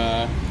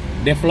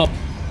develop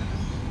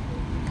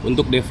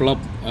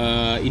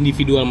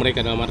individual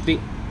mereka, dalam arti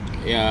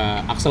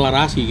ya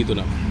akselerasi gitu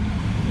nah.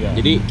 Ya.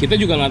 Jadi kita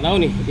juga nggak tahu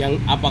nih yang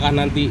apakah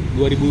nanti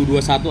 2021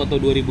 atau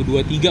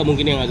 2023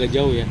 mungkin yang agak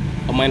jauh ya.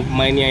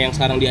 Pemain-pemainnya yang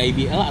sekarang di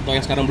IBL atau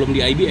yang sekarang belum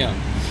di IBL.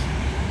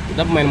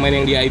 Kita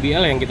pemain-pemain yang di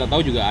IBL yang kita tahu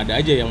juga ada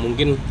aja yang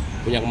mungkin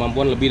punya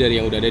kemampuan lebih dari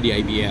yang udah ada di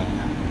IBL.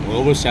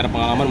 Walaupun secara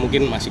pengalaman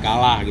mungkin masih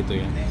kalah gitu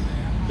ya.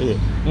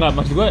 Enggak,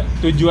 maksud gue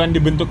tujuan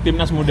dibentuk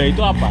timnas muda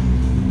itu apa?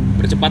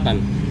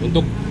 Percepatan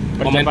untuk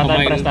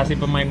percepatan prestasi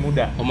pemain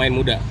muda. Pemain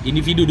muda,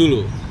 individu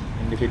dulu.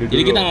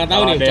 Jadi kita nggak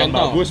tahu nih contoh. Yang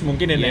bagus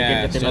mungkin yang naikin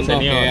ke timnas contoh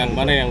senior. Kayak yang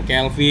mana yang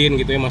Kelvin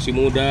gitu ya, masih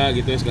muda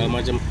gitu ya segala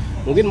macam.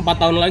 Mungkin 4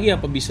 tahun lagi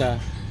apa bisa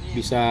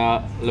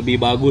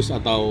lebih bagus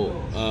atau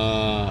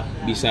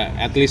bisa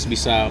at least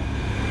bisa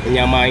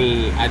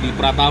menyamai Adi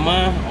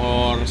Pratama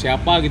or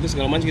siapa gitu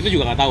segala macam, kita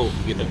juga nggak tahu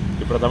gitu.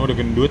 Adi Pratama udah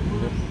gendut.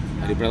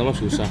 Adi Pratama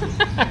susah.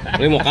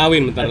 Lu mau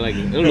kawin bentar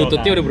lagi. Lu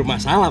lututnya udah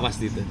bermasalah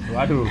pasti itu.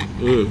 Waduh.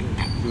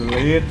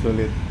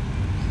 Sulit.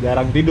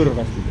 Jarang tidur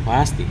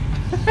pasti.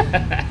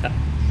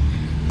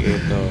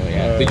 Gitu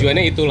ya.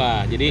 Tujuannya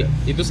itulah. Jadi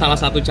itu salah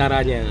satu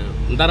caranya.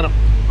 Ntar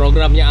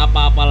programnya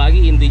apa-apa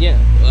lagi, intinya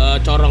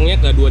corongnya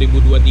ke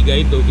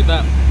 2023 itu.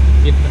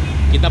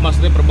 Kita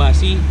maksudnya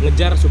perbasi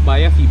ngejar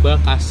supaya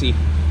FIBA kasih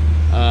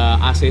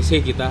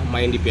ACC kita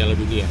main di Piala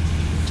Dunia.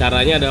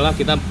 Caranya adalah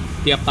kita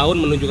tiap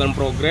tahun menunjukkan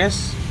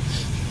progres.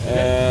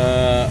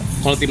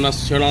 Kalau tim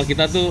nasional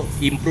kita tuh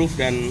improve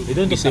dan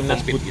itu untuk bisa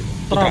timnas compete gitu.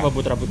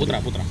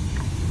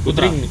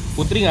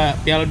 Putri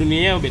nggak, Piala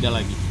Dunianya beda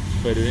lagi.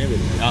 Piala Dunia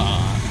beda.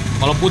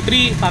 Kalau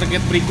putri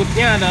target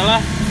berikutnya adalah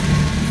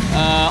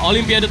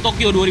Olimpiade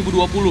Tokyo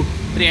 2020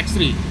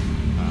 3x3.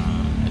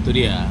 Itu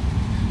dia.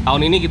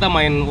 Tahun ini kita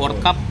main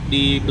World Cup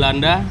di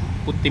Belanda.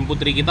 Tim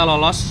putri kita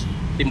lolos,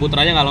 tim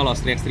putranya nggak lolos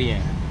 3x3-nya.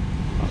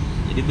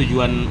 Jadi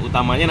tujuan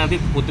utamanya nanti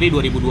Putri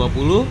 2020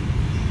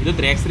 itu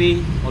 3x3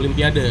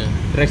 Olimpiade.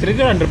 3x3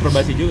 itu under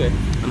Perbasi juga ya?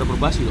 Under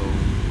Perbasi dong.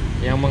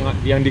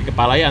 Yang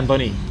dikepalai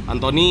Anthony.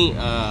 Anthony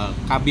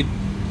kabit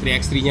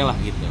 3x3-nya lah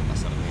gitu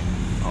kasarnya.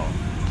 Oh.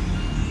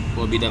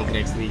 Gua bidang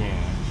 3x3-nya.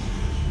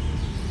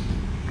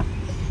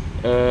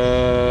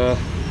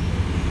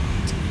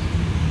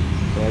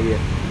 Apa lagi ya?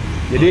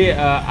 Jadi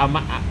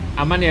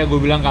aman ya gue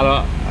bilang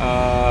kalau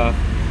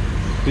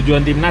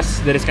tujuan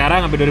timnas dari sekarang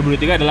sampai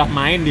 2023 adalah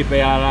main di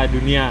Piala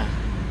Dunia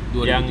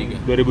 2023. yang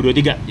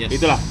 2023. Yes.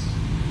 Itulah.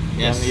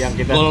 Yes. Yang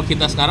kita goal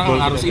kita sekarang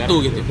goal harus kita itu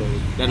sekarang, gitu. itu.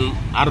 Dan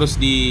harus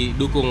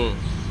didukung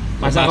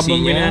Masa prestasinya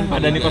kepemimpinan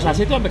pada juga. Niko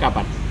Sasi itu sampai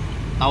kapan?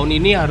 Tahun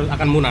ini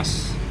akan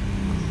munas.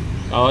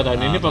 Oh, tahun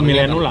ini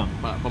pemilihan ulang.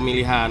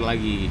 Pemilihan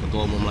lagi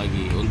ketua umum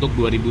lagi untuk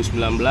 2019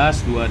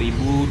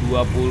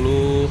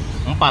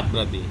 2024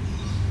 berarti.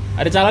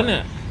 Ada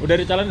calonnya? Udah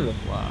ada calon belum?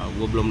 Wah,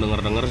 gue belum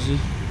denger sih.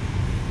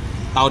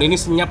 Tahun ini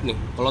senyap nih.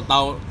 Kalau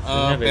tahun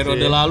Senyap ya,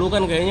 periode sih. lalu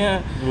kan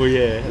kayaknya Oh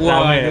iya.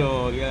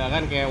 waduh, gila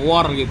kan kayak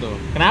war gitu.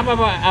 Kenapa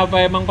Pak?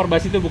 Apa emang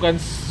Perbasi itu bukan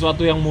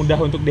sesuatu yang mudah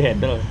untuk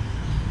dihandle?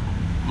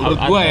 Menurut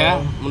Atau- gua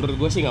ya, menurut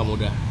gua sih nggak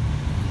mudah.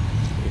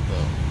 Gitu.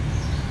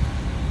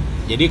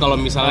 Jadi kalau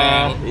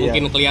misalnya Iya.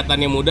 mungkin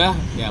kelihatannya mudah,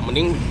 ya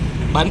mending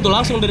bantu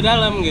langsung dari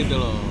dalam gitu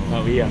loh.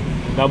 Oh iya.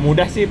 Nggak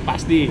mudah sih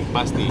pasti.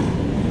 Pasti.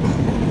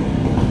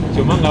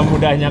 Cuma nggak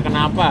mudahnya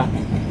kenapa?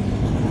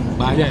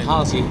 Banyak Iya.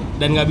 hal sih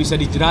dan nggak bisa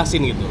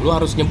dijelasin gitu. Lu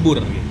harus nyebur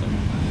gitu.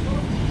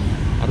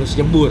 Harus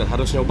nyebur,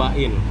 harus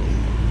nyobain.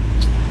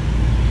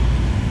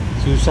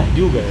 Susah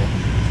juga ya.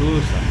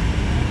 Susah.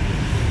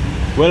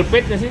 Well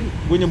paid nggak sih?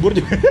 Gue nyebur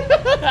juga.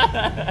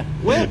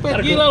 Well paid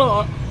gila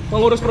loh.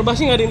 Pengurus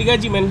Perbasi nggak ada yang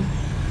digaji men.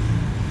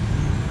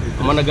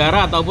 Sama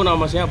negara ataupun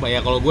sama siapa ya?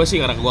 Kalau gue sih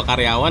karena gue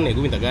karyawan ya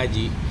gue minta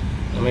gaji.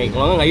 Namanya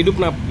kalau nggak hidup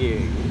nap.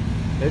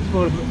 Jadi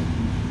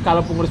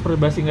kalau pengurus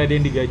Perbasi nggak ada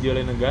yang digaji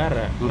oleh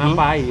negara,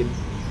 ngapain?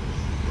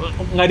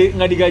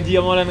 Nggak digaji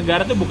sama oleh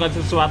negara tuh bukan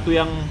sesuatu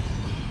yang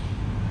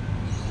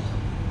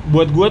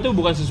buat gue tuh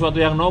bukan sesuatu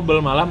yang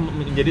noble, malah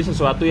menjadi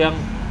sesuatu yang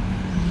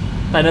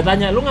tanda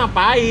tanya. Lu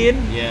ngapain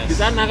Yes. di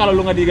sana kalau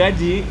lu nggak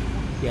digaji?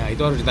 Ya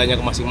itu harus ditanya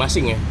ke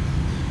masing-masing ya.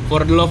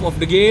 For the love of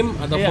the game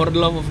atau Iya. for the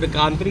love of the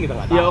country kita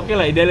nggak tahu. Ya oke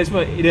lah,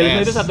 idealisme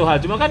Yes. itu satu hal.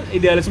 Cuma kan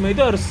idealisme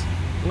itu harus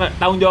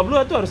tanggung jawab lu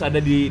tuh harus ada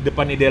di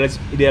depan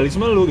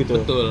idealisme lu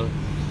gitu. Betul.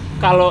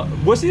 Kalau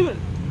gue sih,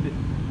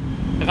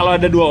 kalau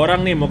ada dua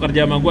orang nih mau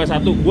kerja sama gue,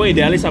 satu gue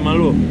idealis sama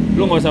lu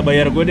nggak usah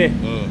bayar gue deh,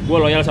 gue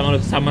loyal sama lu.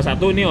 Sama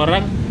satu nih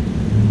orang,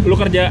 gue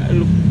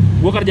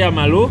kerja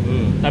sama lu,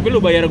 tapi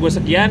lu bayar gue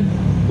sekian,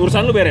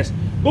 urusan lu beres.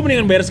 Gue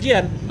mendingan bayar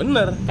sekian,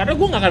 Bener. karena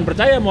gue nggak akan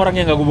percaya sama orang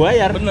yang nggak gue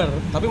bayar. Bener.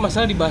 Tapi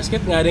masalah di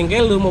basket nggak ada yang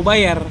kayak lu mau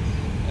bayar.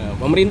 Nah,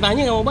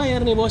 pemerintahnya nggak mau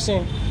bayar nih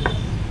bosnya.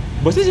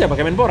 Bosnya siapa?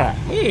 Kemenpora.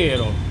 Iya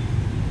dong.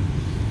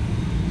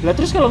 Lah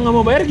terus kalau nggak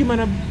mau bayar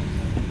gimana?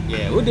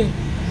 Ya udah.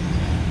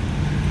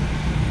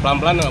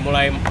 Pelan-pelan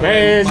mulai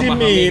Rezim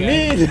memahami,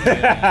 ini,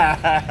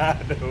 kan.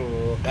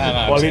 aduh,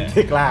 Nggak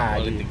politik bisa. lagi.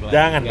 Politik lagi.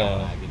 Jangan Nggak dong.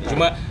 lah, gitu.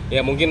 Cuma ya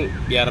mungkin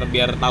biar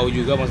tahu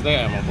juga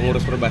maksudnya emang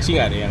pengurus Perbasi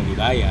nggak ada yang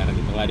dibayar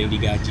gitu, nggak ada yang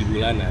digaji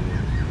bulanan.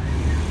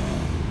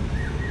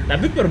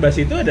 Tapi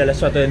Perbasi itu adalah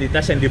suatu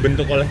entitas yang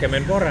dibentuk oleh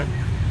Kemenpora.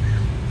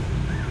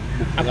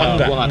 Apa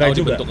enggak? Gua nggak Enggak tahu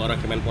juga. dibentuk orang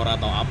Kemenpora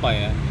atau apa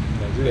ya.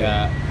 juga.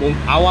 Ya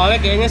awalnya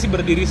kayaknya sih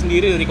berdiri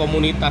sendiri dari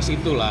komunitas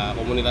itulah,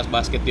 komunitas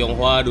basket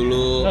Tionghoa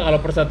dulu. Nah, kalau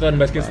Persatuan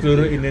Basket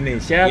seluruh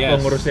Indonesia Yes.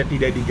 pengurusnya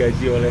tidak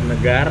digaji oleh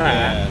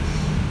negara, Yes.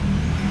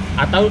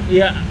 atau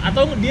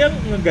dia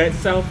nge-guide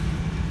self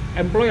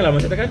employ lah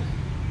maksudnya kan?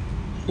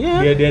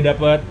 Iya. Dia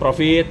dapat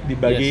profit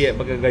dibagi Yes.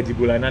 pakai gaji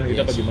bulanan gitu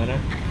Yes. apa gimana?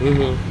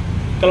 Mhm.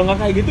 Kalau nggak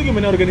kayak gitu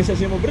gimana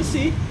organisasinya mau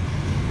bersih?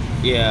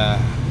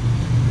 Iya.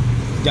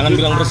 Jangan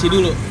bilang bersih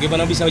dulu,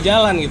 gimana bisa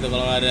jalan gitu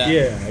kalau nggak ada.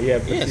 Iya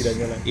bersih Yes, dan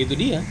jalan. itu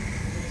dia.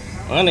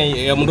 Makanya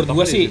ya menurut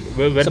gua sih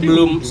Berarti-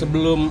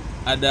 sebelum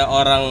ada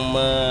orang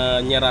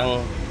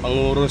menyerang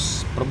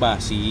pengurus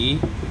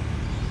Perbasi,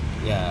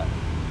 ya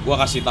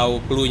gua kasih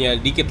tahu clue-nya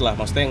dikit lah,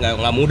 maksudnya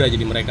nggak mudah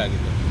jadi mereka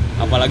gitu.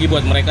 Apalagi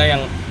buat mereka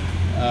yang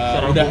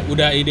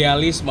udah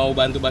idealis mau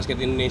bantu basket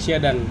Indonesia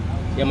dan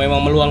yang memang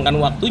meluangkan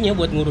waktunya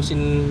buat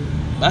ngurusin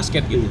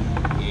basket gitu.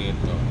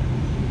 Gitu.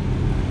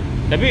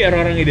 Tapi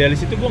orang-orang idealis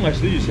itu gue nggak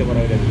setuju sih sama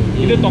orang idealis.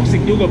 Itu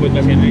toxic juga buat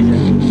basket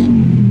Indonesia.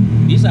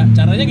 Bisa,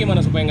 caranya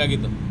gimana supaya nggak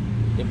gitu?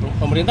 Ya,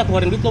 pemerintah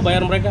keluarin duit lo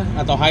bayar mereka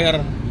atau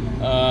hire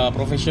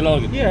profesional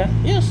gitu. Iya.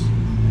 Yes.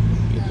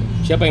 Gitu.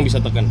 Siapa yang bisa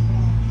tekan?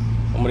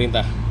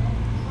 Pemerintah.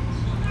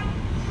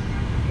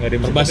 Nggak ada yang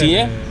bisa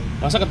Perbasinya,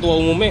 tekan. masa ketua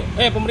umumnya,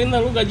 pemerintah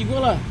lu gaji gue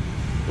lah,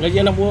 gaji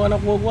anak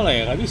buah gue lah,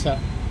 ya nggak bisa.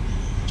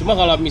 Cuma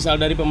kalau misal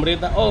dari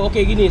pemerintah, oke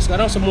gini,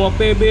 sekarang semua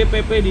PB,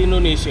 PP di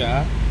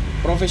Indonesia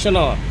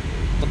profesional,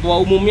 ketua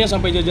umumnya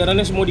sampai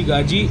jajarannya semua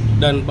digaji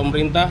dan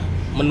pemerintah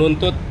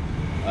menuntut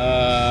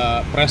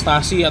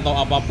prestasi atau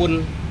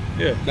apapun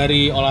Iya.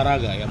 dari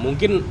olahraga ya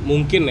mungkin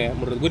ya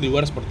menurut gue di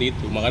luar seperti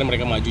itu, makanya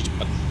mereka maju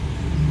cepat.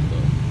 Gitu.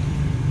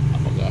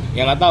 Apakah?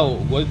 Ya nggak tahu,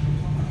 gue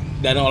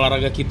dana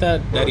olahraga kita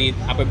dari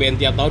APBN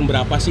tiap tahun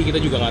berapa sih kita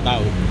juga nggak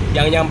tahu.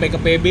 Yang nyampe ke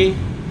PB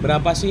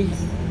berapa sih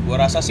Gua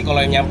rasa sih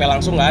kalau yang nyampe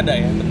langsung nggak ada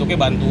ya. Bentuknya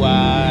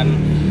bantuan.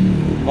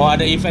 Mau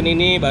ada event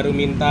ini baru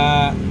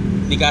minta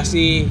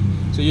dikasih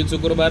sujud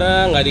syukur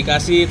bareng, nggak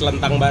dikasih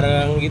telentang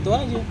bareng gitu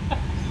aja.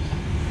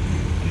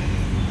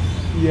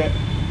 Iya.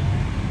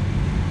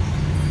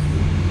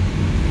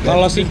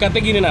 Kalau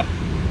singkatnya gini Nap,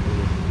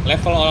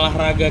 level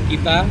olahraga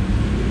kita,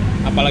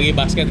 apalagi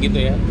basket gitu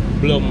ya,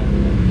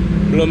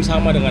 belum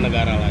sama dengan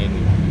negara lain.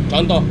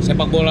 Contoh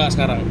sepak bola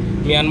sekarang,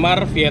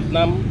 Myanmar,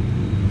 Vietnam,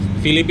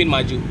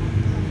 Filipina maju.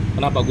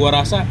 Kenapa? Gua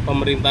rasa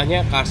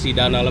pemerintahnya kasih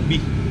dana lebih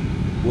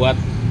buat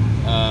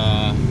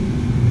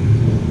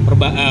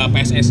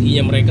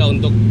PSSI-nya mereka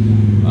untuk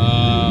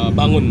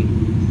bangun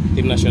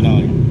tim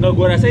nasionalnya. Nah,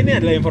 gue rasa ini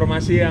adalah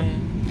informasi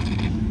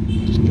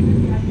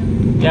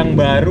yang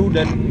baru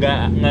dan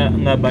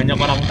nggak banyak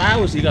orang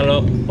tahu sih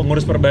kalau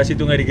pengurus Perbasi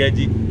itu nggak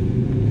digaji.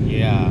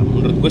 Iya,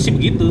 menurut gue sih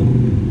begitu.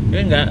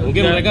 Ya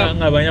Mungkin mereka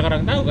nggak banyak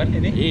orang tahu kan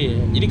ini.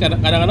 Iya, jadi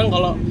kadang-kadang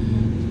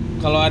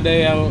kalau ada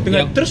yang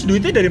Terus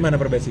duitnya dari mana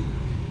Perbasi?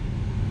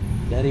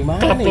 dari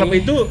mana Klub-klub nih?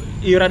 itu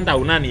iuran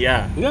tahunan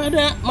ya. Nggak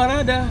ada, mana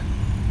ada.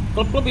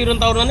 Klub-klub iuran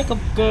tahunannya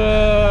ke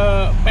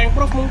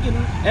Pengprov mungkin,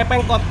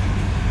 Pengkot.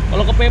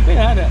 Kalau ke PP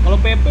nggak ada. Kalau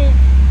PP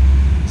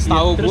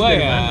setahu terus gua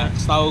dari ya, mana?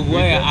 setahu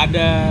gua ya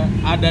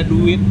Duitnya? ada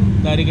duit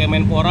dari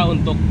Kemenpora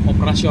untuk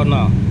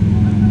operasional.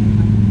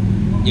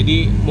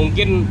 Jadi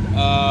mungkin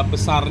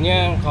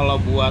besarnya kalau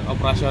buat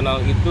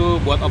operasional itu,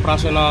 buat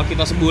operasional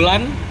kita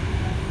sebulan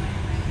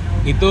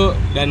itu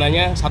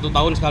dananya 1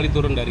 tahun sekali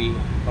turun dari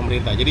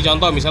pemerintah. Jadi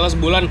contoh misalnya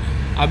sebulan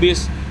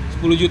habis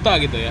 10 juta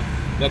gitu ya,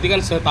 berarti kan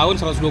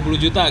setahun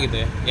 120 juta gitu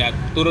ya. Ya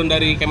turun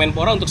dari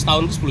Kemenpora untuk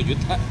setahun itu 10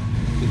 juta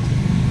gitu.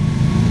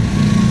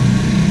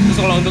 Terus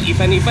kalau untuk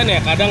event-event ya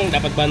kadang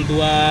dapat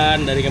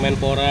bantuan dari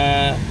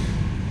Kemenpora,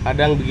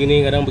 kadang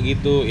begini kadang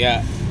begitu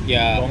ya.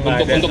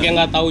 Untuk yang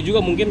nggak tahu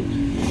juga mungkin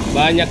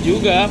banyak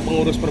juga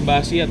pengurus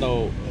Perbasi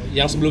atau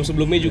yang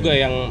sebelumnya juga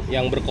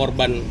yang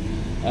berkorban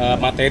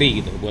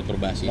materi gitu buat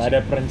Perbasi. Nggak ada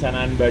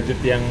perencanaan budget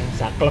yang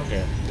saklek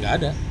ya. Nggak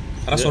ada,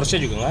 karena source-nya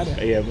juga nggak ada.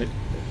 Iya.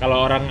 Kalau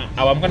orang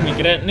awam kan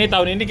mikirnya, nih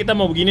tahun ini kita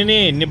mau begini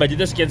nih, ini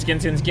budgetnya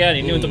sekian,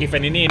 ini untuk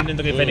event ini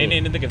untuk event ini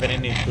untuk event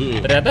ini.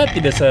 Ternyata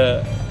tidak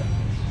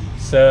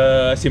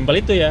sesimpel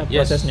itu ya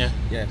prosesnya.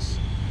 Yes.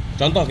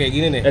 Contoh kayak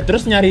gini nih.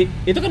 Terus nyari,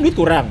 itu kan duit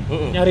kurang.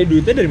 Nyari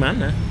duitnya dari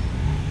mana?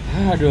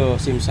 Aduh,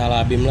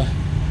 simsalabim lah.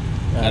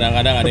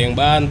 Kadang-kadang ada yang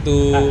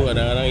bantu,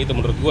 kadang-kadang itu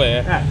menurut gue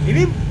ya. Nah,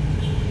 ini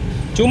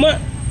cuma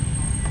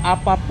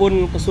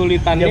apapun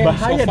kesulitannya ya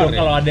bahaya so far dong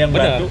kalau ada yang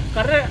Bener. bantu,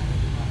 karena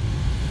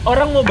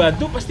orang mau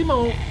bantu pasti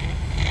mau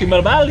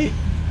timbal balik.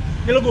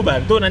 Ini lo gue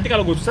bantu, nanti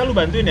kalau gue susah lu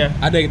bantuin ya.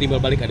 Ada yang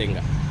timbal balik, ada yang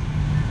enggak.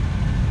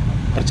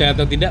 Percaya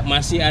atau tidak,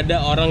 masih ada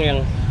orang yang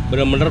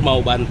benar-benar mau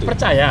bantu.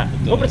 Percaya,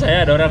 Betul. gue percaya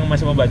ada orang yang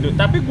masih mau bantu.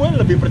 Tapi gue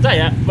lebih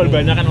percaya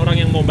kebanyakan orang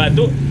yang mau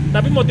bantu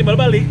tapi mau timbal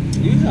balik.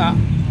 Iya.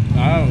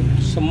 Nah,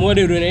 semua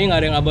di dunia ini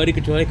nggak ada yang abadi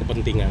kecuali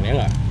kepentingan, ya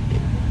nggak?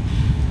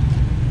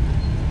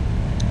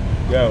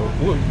 Ya,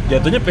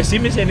 jatuhnya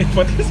pesimis ya nih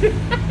podcast.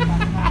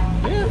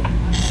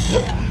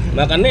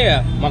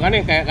 Makanya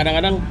kayak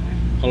kadang-kadang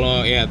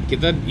kalau ya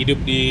kita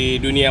hidup di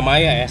dunia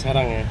maya ya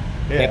sekarang ya.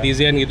 Yeah.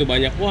 Netizen gitu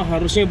banyak, wah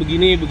harusnya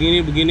begini,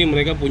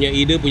 mereka punya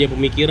ide, punya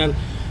pemikiran.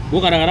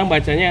 Gue kadang-kadang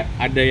bacanya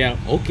ada yang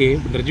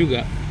oke, bener juga.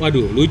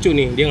 Waduh, lucu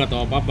nih, dia nggak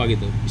tahu apa-apa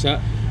gitu. Bisa,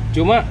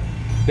 cuma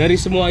dari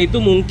semua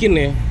itu mungkin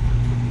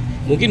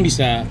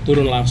bisa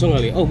turun langsung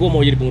kali. Oh, gue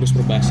mau jadi pengurus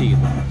Perbasi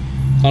gitu.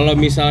 Kalau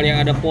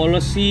misalnya ada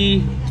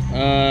policy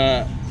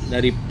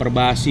dari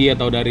Perbasi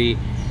atau dari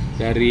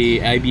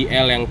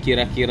IBL yang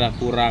kira-kira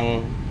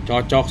kurang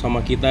cocok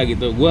sama kita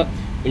gitu, gue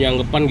punya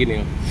anggapan gini.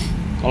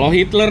 Kalau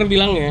Hitler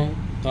bilangnya,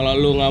 kalau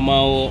lu nggak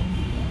mau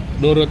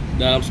nurut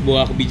dalam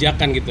sebuah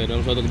kebijakan gitu,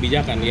 dalam suatu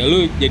kebijakan, ya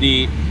lu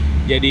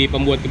jadi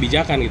pembuat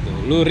kebijakan gitu.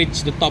 Lu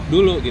reach the top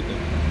dulu gitu.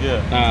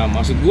 Yeah. Nah,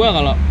 maksud gue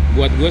kalau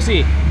buat gue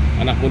sih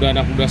anak muda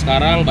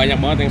sekarang banyak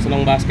banget yang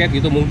senang basket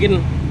gitu, mungkin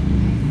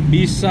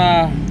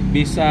bisa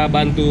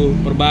bantu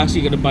Perbasi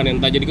ke depan,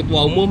 entah jadi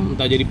ketua umum,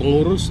 entah jadi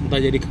pengurus, entah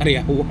jadi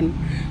karyawan,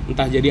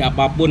 entah jadi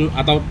apapun,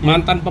 atau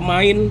mantan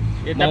pemain.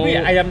 Ya, tapi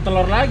ayam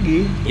telur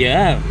lagi.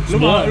 Ya, Lu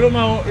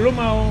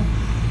mau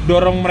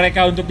dorong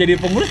mereka untuk jadi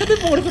pengurus, tapi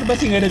pengurus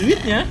Perbasi nggak ada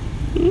duitnya.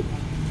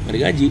 Nggak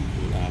digaji.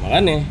 Nah,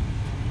 makanya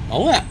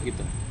mau nggak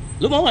gitu?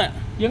 Lu mau nggak?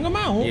 Ya nggak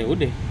mau. Ya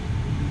udah.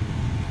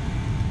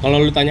 Kalau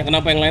lu tanya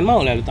kenapa yang lain mau,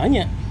 lah lu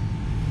tanya.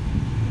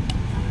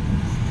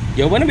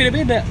 Jawabannya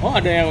beda-beda. Oh,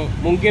 ada yang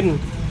mungkin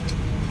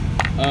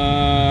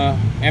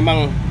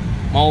emang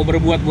mau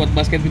berbuat buat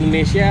basket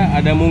Indonesia,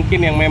 ada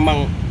mungkin yang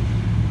memang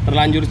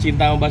terlanjur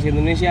cinta sama basket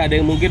Indonesia, ada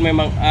yang mungkin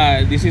memang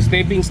this is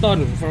stepping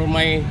stone for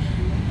my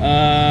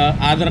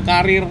other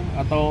career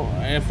atau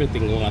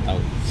everything, gue nggak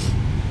tahu.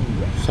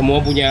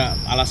 Semua punya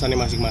alasannya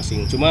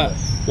masing-masing. Cuma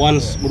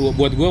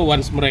buat gue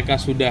once mereka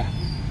sudah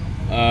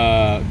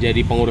jadi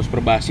pengurus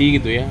Perbasi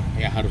gitu ya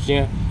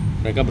harusnya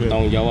mereka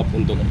bertanggung jawab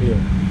untuk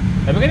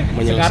Tapi kan sekarang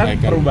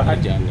menyelesaikan perubahan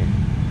pekerjaannya.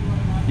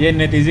 Ya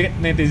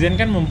netizen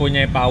kan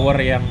mempunyai power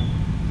yang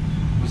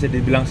bisa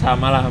dibilang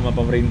sama lah sama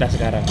pemerintah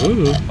sekarang.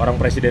 Orang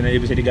presiden aja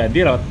bisa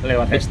diganti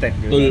lewat hashtag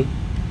gitu. Betul.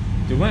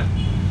 Cuma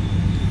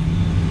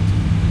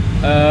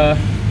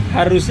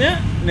harusnya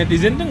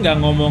netizen tuh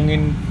nggak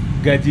ngomongin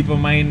gaji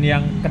pemain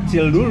yang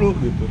kecil dulu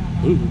gitu.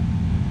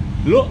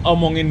 Lu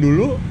omongin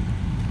dulu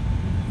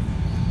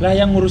lah,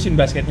 yang ngurusin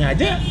basketnya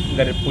aja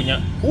nggak ada punya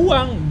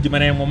uang,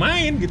 gimana yang mau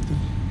main gitu.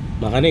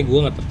 Makanya gue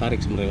nggak tertarik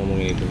sebenarnya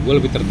ngomongin itu. Gue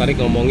lebih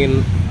tertarik ngomongin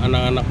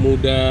anak-anak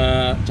muda,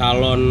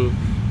 calon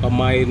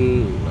pemain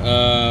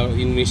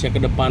Indonesia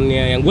ke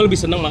depannya yang gue lebih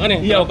seneng.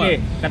 Makanya iya,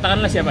 oke.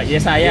 Katakanlah siapa?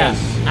 Yesaya, Yes.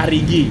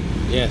 Arigi.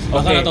 Yes.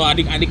 Bahkan atau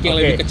adik-adik yang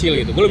lebih kecil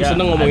gitu. Gue lebih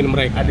seneng ngomongin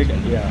mereka. Adik,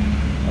 iya.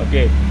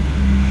 Oke.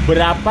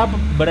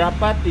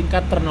 Berapa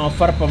tingkat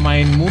turnover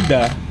pemain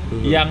muda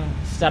yang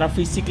secara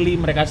physically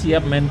mereka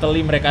siap,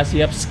 mentally mereka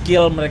siap,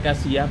 skill mereka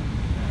siap.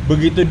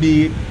 Begitu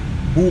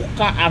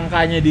dibuka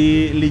angkanya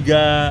di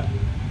liga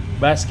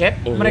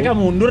basket, mereka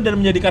mundur dan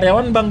menjadi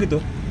karyawan bank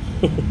gitu.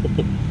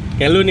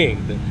 Kayak lu nih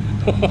gitu.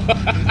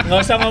 Nggak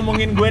usah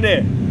ngomongin gue deh.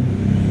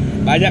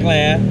 Banyak lah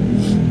ya.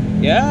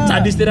 Ya.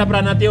 Cadistira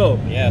Pranatyo,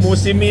 Yes.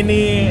 musim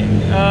ini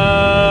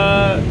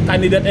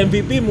kandidat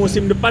MVP,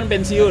 musim depan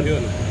pensiun.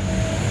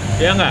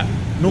 Ya nggak?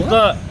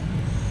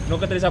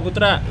 Nuke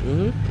Trisaputra,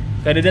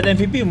 kandidat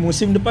MVP,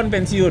 musim depan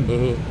pensiun.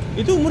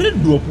 Itu umurnya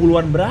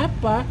 20-an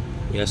berapa?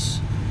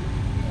 Yes.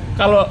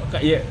 Kalau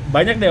ya,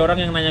 banyak deh orang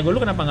yang nanya gue,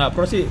 lu kenapa nggak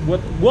pro sih?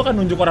 Gua kan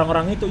nunjuk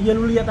orang-orang itu. Ya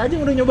lu lihat aja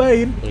yang udah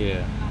nyobain.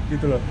 Iya.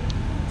 Gitu loh.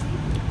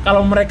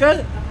 Kalau mereka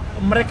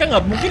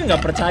nggak mungkin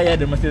nggak percaya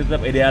dan masih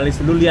tetap idealis.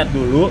 Lu lihat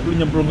dulu, lu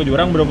nyemplung ke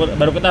jurang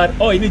baru ketahuan,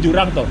 oh ini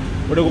jurang tuh.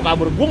 Udah gua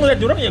kabur. Gua ngeliat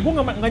jurang ya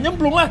gua nggak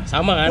nyemplung lah.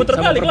 Sama kan? Puter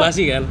sama balik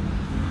perbasi kan?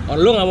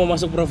 Lu nggak mau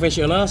masuk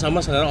profesional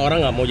sama sekarang orang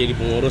nggak mau jadi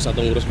pengurus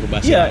atau ngurus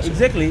perbasi. Iya, langsung.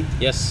 exactly.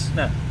 Yes.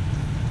 Nah,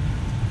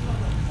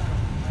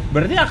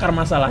 berarti akar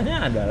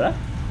masalahnya adalah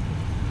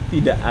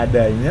tidak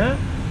adanya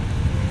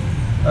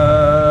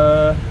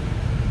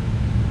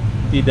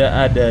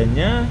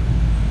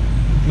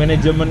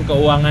manajemen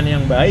keuangan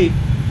yang baik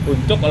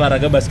untuk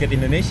olahraga basket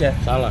Indonesia.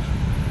 Salah.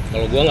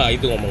 Kalau gua nggak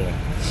itu ngomongnya.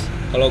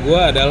 Kalau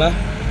gua adalah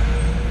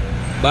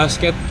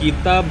basket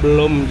kita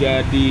belum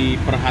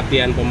jadi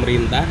perhatian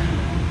pemerintah,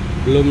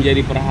 belum jadi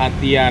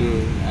perhatian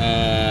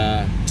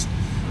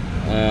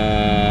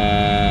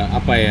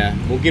apa ya?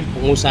 Mungkin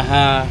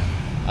pengusaha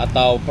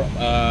atau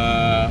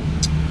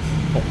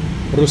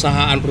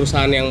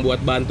perusahaan-perusahaan yang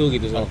buat bantu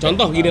gitu.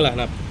 Contoh gini lah,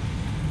 Nap.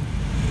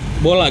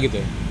 Bola gitu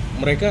ya.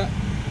 Mereka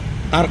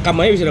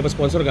Tarkam aja bisa dapat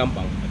sponsor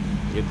gampang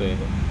gitu ya.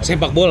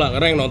 Sepak bola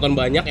karena yang nonton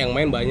banyak, yang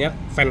main banyak,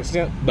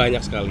 fansnya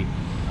banyak sekali.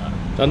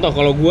 Contoh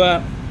kalau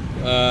gua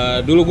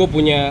dulu gue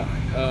punya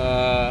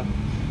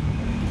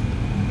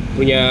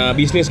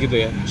bisnis gitu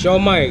ya,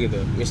 siomay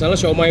gitu. Misalnya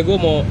siomay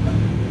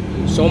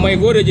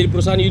gue udah jadi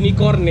perusahaan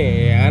unicorn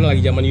nih, ya kan, lagi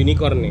zaman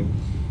unicorn nih.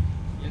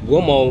 Gue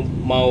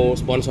mau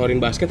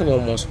sponsorin basket atau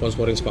mau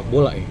sponsorin sepak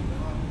bola ya?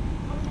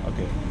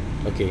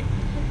 Oke.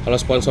 Kalau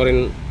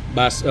sponsorin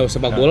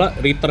sepak bola,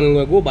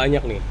 return gue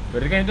banyak nih.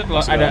 Berarti kan itu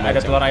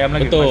ada telur ayam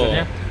lagi. Betul.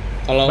 Maksudnya.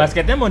 Kalau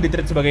basketnya mau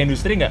ditreat sebagai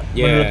industri nggak?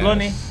 Yes. Menurut lo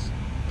nih?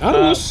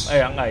 Harus.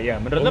 Enggak ya.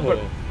 Menurut lo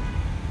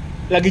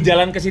lagi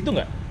jalan ke situ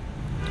nggak?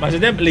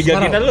 Maksudnya liga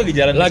Sekarang, kita tuh lagi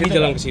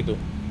jalan ke situ.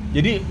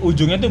 Jadi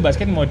ujungnya tuh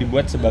basket mau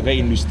dibuat sebagai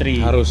industri.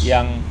 Harus.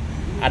 Yang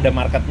ada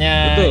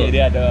marketnya. Betul. Jadi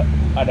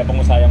ada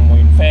pengusaha yang mau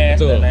invest.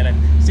 Betul. Dan lain-lain.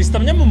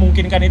 Sistemnya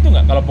memungkinkan itu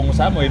nggak? Kalau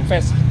pengusaha mau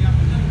invest,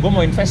 gue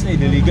mau invest nih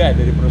di liga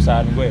dari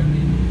perusahaan gue.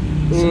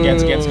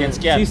 Sekian.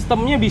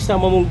 Sistemnya bisa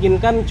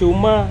memungkinkan,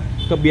 cuma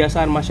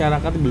kebiasaan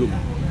masyarakat belum.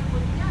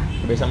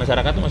 Kebiasaan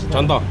masyarakat tuh maksudnya?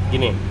 Contoh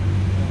gini.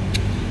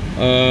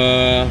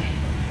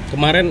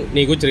 Kemarin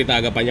nih gue cerita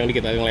agak panjang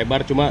dikit, agak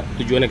lebar, cuma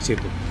tujuannya ke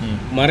situ.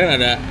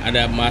 Kemarin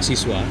ada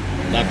mahasiswa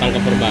datang ke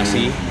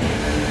Perbasi,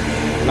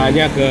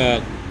 nanya ke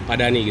Pak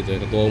Dani gitu,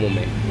 ketua umum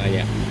ya,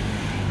 nanya,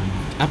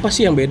 apa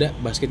sih yang beda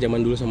basket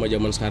zaman dulu sama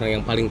zaman sekarang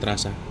yang paling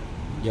terasa?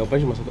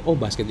 Jawabannya cuma satu,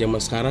 basket zaman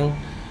sekarang,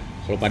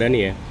 kalau Pak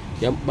Dani ya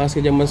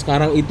basket zaman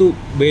sekarang itu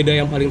beda,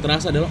 yang paling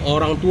terasa adalah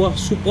orang tua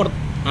support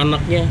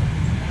anaknya.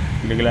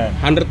 Gila.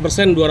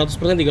 100%,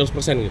 200%,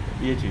 300% gitu.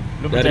 Iya cuy.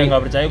 Lu percaya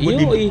nggak percaya?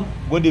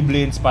 Gue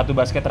dibeliin sepatu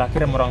basket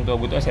terakhir sama orang tua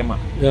gue tuh SMA.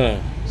 Ya.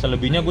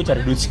 Selebihnya gue cari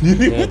duit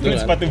sendiri buat beli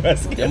sepatu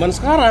basket. Zaman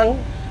sekarang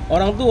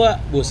orang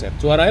tua, buset,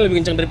 suaranya lebih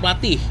kencang dari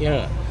pelatih, ya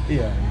nggak?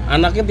 Iya.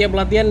 Anaknya tiap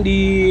latihan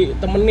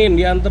ditemenin,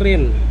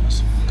 dianterin,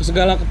 ke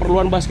segala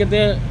keperluan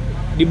basketnya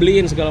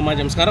dibeliin segala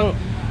macam. Sekarang,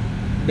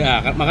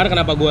 makanya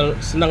kenapa gue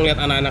senang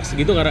lihat anak-anak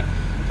segitu,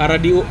 karena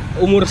di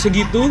umur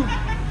segitu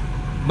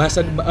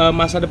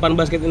masa depan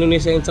basket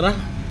Indonesia yang cerah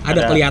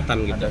ada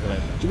kelihatan gitu.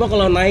 Cuma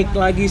kalau naik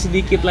lagi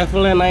sedikit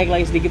levelnya,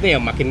 ya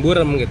makin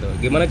buram gitu.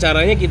 Gimana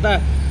caranya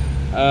kita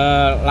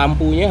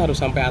lampunya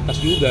harus sampai atas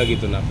juga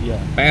gitu, nah. Iya.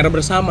 PR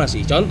bersama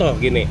sih. Contoh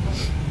gini,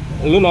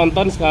 lu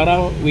nonton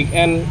sekarang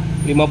weekend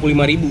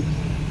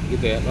 55.000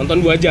 gitu ya,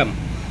 nonton 2 jam.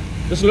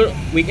 Terus lu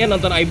weekend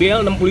nonton IBL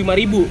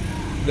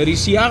 65.000 dari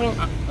siang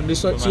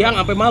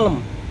sampai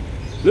malam.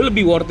 Lu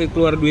lebih worth it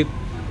keluar duit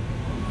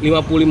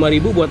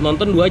 55.000 buat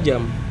nonton 2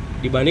 jam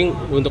dibanding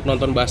untuk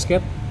nonton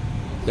basket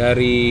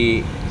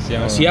dari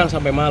siang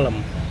sampai malam.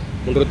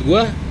 Menurut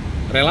gua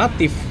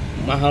relatif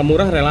mahal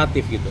murah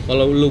relatif gitu.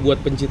 Kalau lu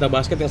buat pencinta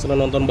basket yang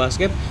senang nonton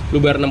basket,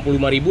 lu bayar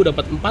 65.000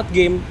 dapat 4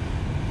 game.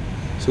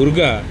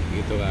 surga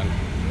gitu kan.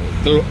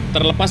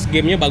 Terlepas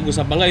gamenya bagus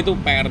apa enggak itu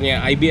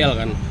PR-nya IBL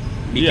kan,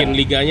 bikin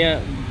liganya,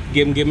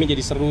 game-gamenya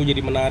jadi seru,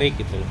 jadi menarik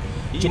gitu loh.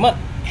 Cuma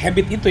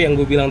habit itu yang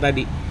gue bilang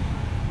tadi,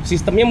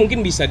 sistemnya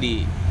mungkin bisa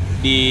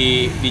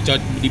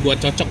dibuat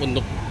cocok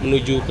untuk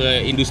menuju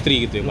ke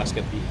industri gitu ya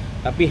basket,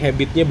 tapi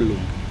habitnya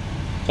belum.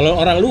 Kalau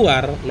orang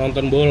luar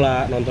nonton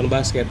bola, nonton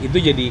basket itu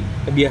jadi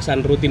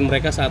kebiasaan rutin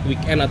mereka saat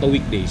weekend atau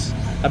weekdays,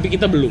 tapi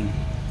kita belum.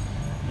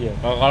 Iya,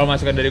 kalau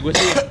masukan dari gue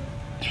sih,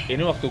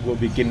 ini waktu gue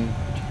bikin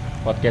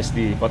podcast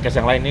di podcast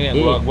yang lain nih,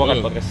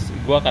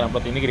 gue akan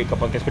upload ini ke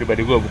podcast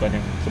pribadi gue, bukan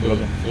yang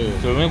sebelumnya.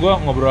 Sebelumnya gue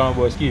ngobrol sama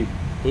Boski.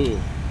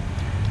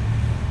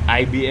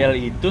 IBL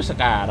itu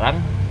sekarang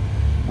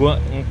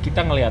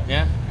kita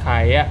ngelihatnya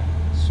kayak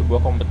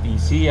sebuah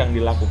kompetisi yang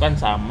dilakukan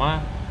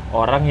sama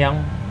orang yang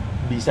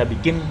bisa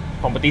bikin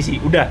kompetisi.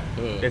 Udah,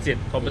 that's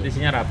it.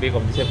 Kompetisinya rapi,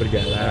 kompetisinya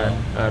berjalan,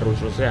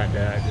 rules-rulesnya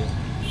ada gitu.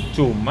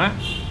 Cuma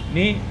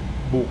ini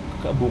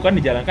bukan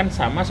dijalankan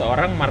sama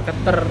seorang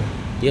marketer.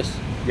 Yes.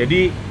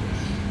 Jadi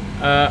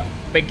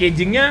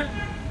packagingnya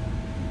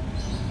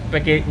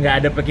nggak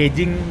ada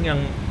packaging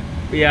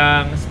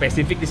yang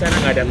spesifik di sana,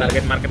 nggak ada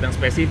target market yang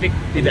spesifik,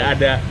 tidak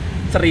ada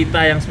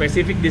cerita yang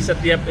spesifik di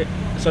setiap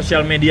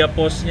sosial media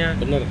postnya,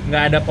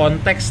 nggak ada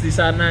konteks di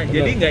sana.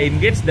 Jadi nggak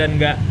engage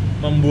dan nggak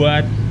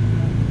membuat.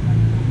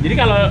 Jadi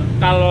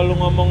kalau lu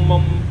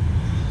ngomong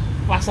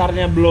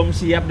pasarnya belum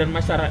siap dan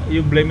masyarakat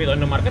you blame it on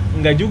the market,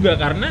 nggak juga,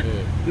 karena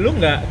lu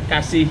nggak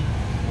kasih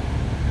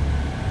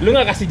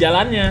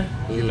jalannya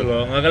gitu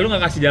loh. Lu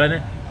nggak kasih jalannya.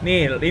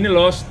 Nih, ini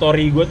loh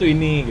story gue tuh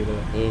ini gitu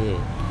loh.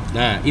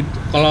 Nah, itu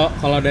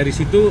kalau dari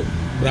situ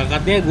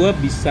berangkatnya gue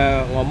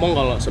bisa ngomong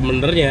kalau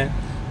sebenarnya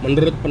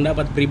menurut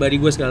pendapat pribadi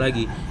gue sekali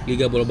lagi,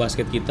 liga bola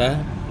basket kita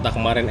entah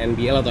kemarin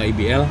NBL atau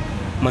IBL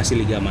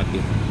masih liga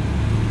amatir.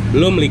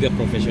 Belum liga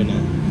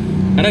profesional.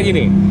 Karena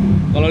gini,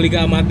 kalau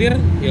liga amatir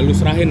ya lu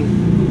serahin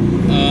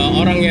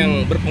orang yang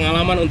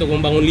berpengalaman untuk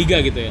membangun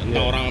liga gitu ya.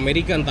 Entah orang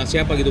Amerika, entah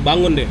siapa gitu,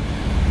 bangun deh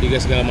liga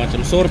segala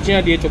macam.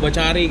 Source-nya dia coba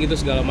cari gitu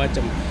segala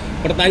macam.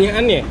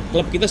 Pertanyaannya,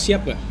 klub kita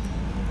siap gak?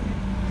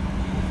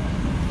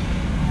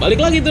 Balik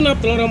lagi tuh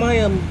telur sama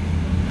ayam.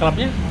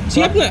 Klubnya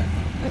siap nggak?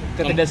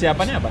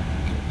 Ketidaksiapannya apa?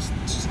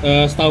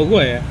 Setahu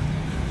gue ya,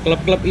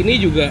 klub-klub ini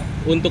juga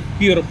untuk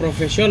pure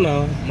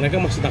profesional mereka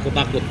masih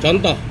takut-takut.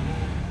 Contoh,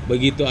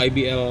 begitu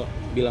IBL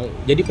bilang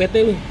jadi PT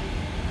lu,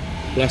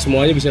 nggak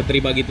semuanya bisa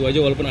terima gitu aja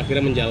walaupun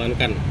akhirnya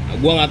menjalankan.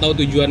 Gue nggak tahu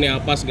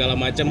tujuannya apa segala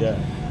macam,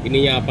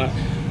 ininya apa.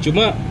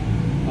 Cuma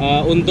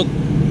untuk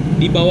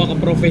dibawa ke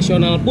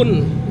profesional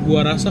pun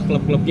gue rasa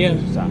klub-klubnya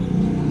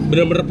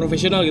benar-benar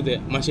profesional gitu ya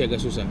masih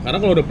agak susah. Karena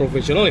kalau udah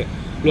profesional ya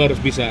lu harus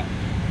bisa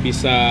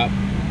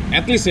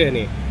at least ya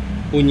nih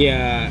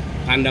punya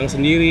kandang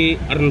sendiri,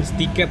 earn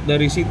tiket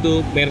dari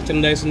situ,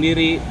 merchandise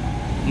sendiri,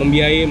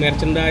 membiayai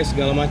merchandise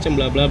segala macam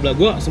bla bla bla.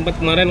 Gua sempat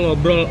kemarin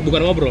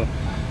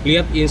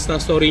lihat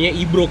instastory-nya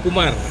Ibro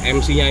Kumar,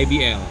 MC-nya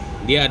IBL.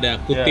 Dia ada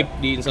kutip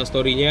di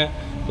instastory-nya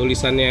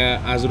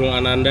tulisannya Azrul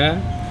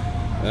Ananda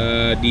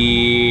di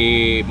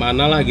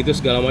mana lah gitu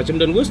segala macam,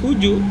 dan gue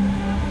setuju.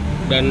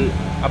 Dan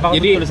apa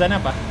jadi tulisannya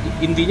apa?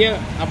 Intinya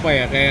apa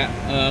ya, kayak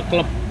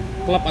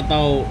klub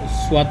atau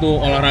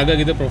suatu olahraga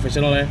gitu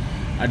profesional ya,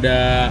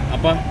 ada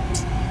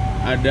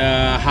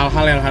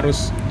hal-hal yang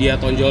harus dia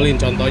tonjolin.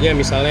 Contohnya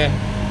misalnya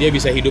dia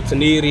bisa hidup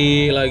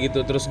sendiri lah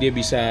gitu, terus dia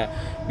bisa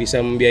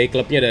membiayai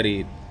klubnya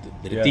dari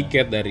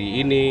tiket,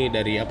 dari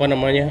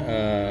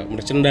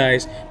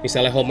merchandise.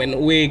 Misalnya home and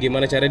away,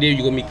 gimana cara dia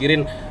juga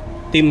mikirin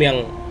tim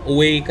yang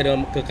away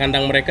ke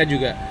kandang mereka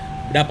juga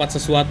dapat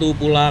sesuatu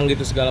pulang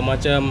gitu segala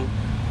macam.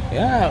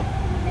 Ya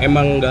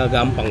emang nggak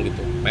gampang gitu,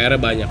 PR-nya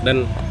banyak,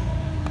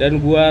 dan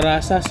gua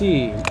rasa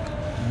sih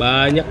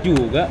banyak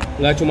juga,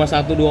 nggak cuma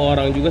 1-2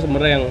 orang juga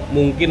sebenarnya yang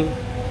mungkin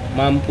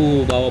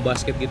mampu bawa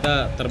basket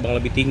kita terbang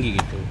lebih tinggi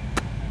gitu.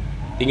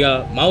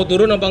 Tinggal mau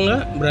turun apa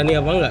enggak, berani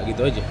apa enggak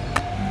gitu aja.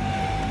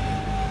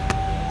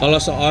 Kalau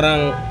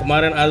seorang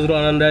kemarin Azrul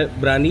Ananda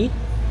berani,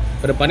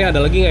 kedepannya ada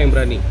lagi nggak yang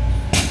berani?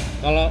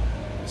 Kalau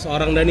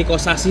seorang Dani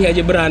Kosasi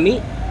aja berani,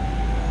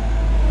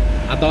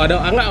 atau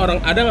ada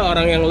nggak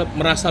orang yang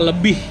merasa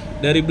lebih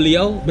dari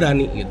beliau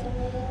berani gitu?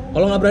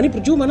 Kalau nggak berani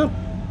percuma, Nap.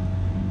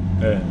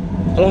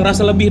 Kalau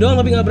ngerasa lebih doang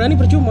tapi nggak berani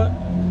percuma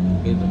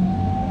gitu.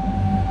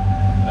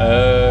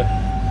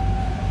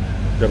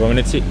 Berapa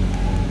menit sih?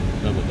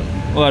 Berapa tuh?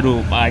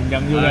 Waduh,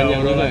 panjang juga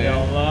ya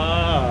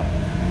Allah.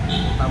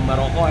 Tambah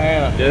rokok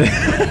ya.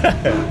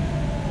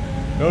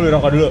 Lu beli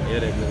rokok dulu. Iya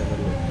deh, beli rokok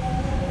dulu.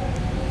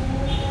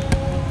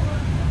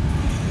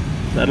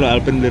 Ntar lu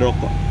Alpen beli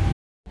rokok.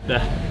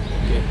 Dah.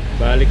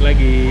 Balik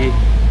lagi.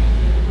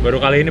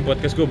 Baru kali ini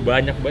podcast gue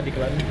banyak banget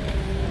iklan.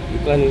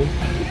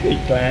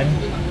 Iklan.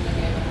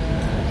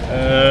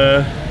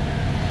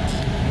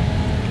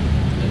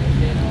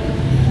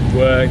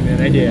 Gue ingin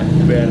aja ya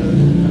biar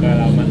agak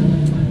lama.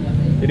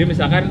 Jadi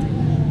misalkan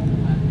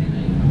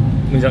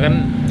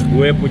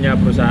gue punya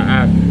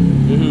perusahaan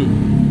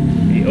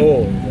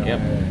PO,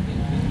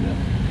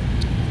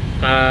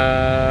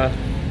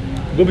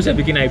 gue bisa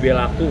bikin IBL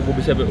laku,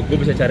 gue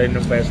bisa cariin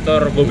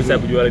investor, gue bisa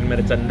jualin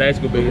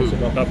merchandise, gue bikin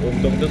semua klub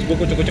untung, terus gue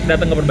kucuk-kucuk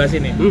datang ke Perbasi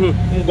nih,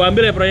 gue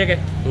ambil ya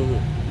proyeknya.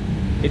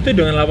 Itu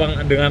dengan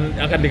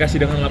akan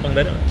dikasih dengan lapang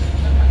dada.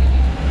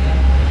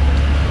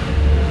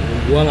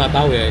 Gua nggak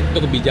tahu ya, itu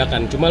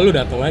kebijakan. Cuma lu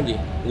datang aja.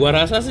 Gua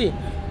rasa sih,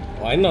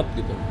 why not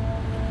gitu.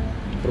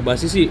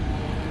 Perbasi sih,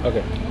 Oke.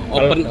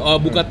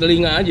 buka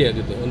telinga aja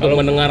gitu untuk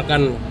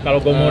mendengarkan.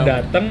 Kalau gue mau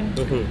datang,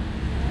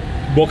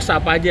 box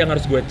apa aja yang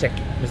harus gue cek?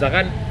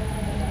 Misalkan,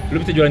 lu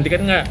bisa jualan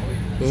tiket nggak?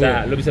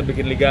 Bisa. Lu bisa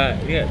bikin liga?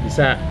 Iya,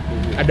 bisa.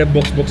 Ada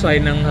box-box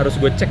lain yang harus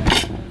gue cek?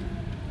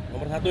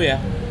 Nomor satu ya,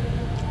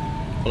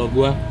 kalau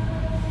gua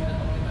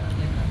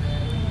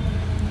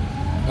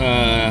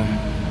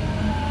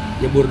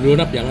nyebur dulu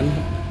jangan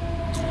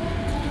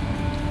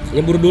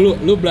nyebur dulu,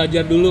 lu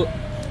belajar dulu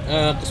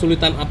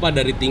kesulitan apa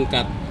dari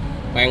tingkat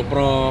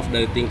Pengprov,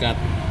 dari tingkat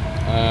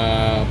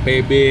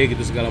PB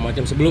gitu segala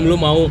macam sebelum lu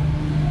mau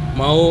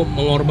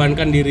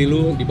mengorbankan diri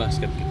lu di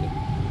basket gitu.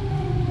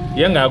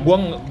 Ya nggak,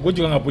 gue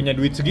juga nggak punya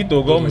duit segitu.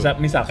 Gue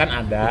misalkan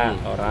ada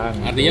orang.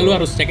 Artinya lu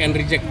harus check and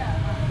recheck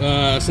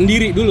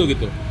sendiri dulu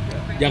gitu.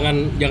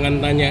 Jangan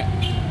tanya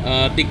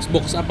tick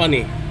box apa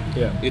nih.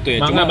 Ya. Gitu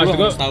ya. Cuma lu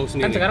harus tahu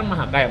sendiri. Kan sekarang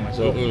Mahaka yang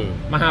masuk.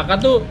 Mahaka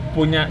tuh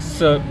punya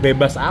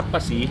sebebas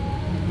apa sih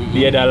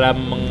dia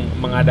dalam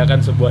mengadakan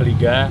sebuah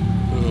liga?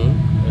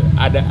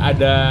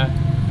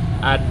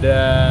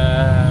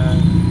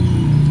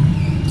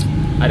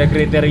 Ada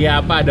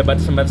kriteria apa? Ada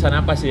batasan-batasan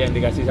apa sih yang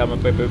dikasih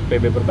sama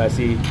PB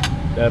Perbasi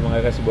dalam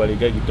mengadakan sebuah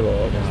liga gitu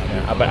loh?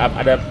 Maksudnya.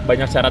 Ada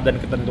banyak syarat dan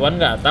ketentuan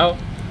nggak? Atau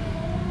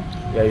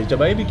ya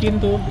coba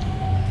bikin tuh,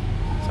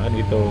 misalkan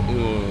gitu.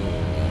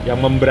 Yang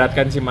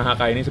memberatkan si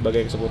Mahaka ini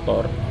sebagai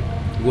eksekutor.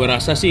 Gua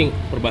rasa sih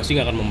Perbasi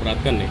nggak akan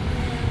memberatkan deh.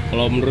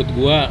 Kalau menurut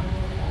gua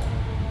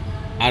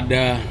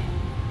ada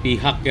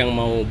pihak yang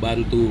mau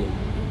bantu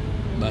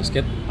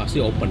basket pasti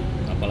open.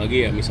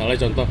 Apalagi ya misalnya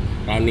contoh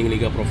running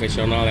liga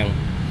profesional yang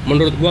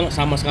menurut gua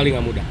sama sekali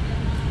nggak mudah.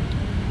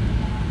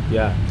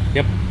 Ya.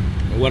 Yap.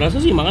 Gua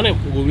rasa sih makanya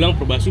gua bilang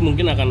Perbasi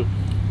mungkin akan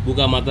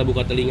buka mata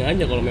buka telinga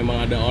aja kalau memang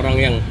ada orang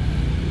yang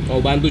mau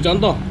bantu.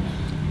 Contoh,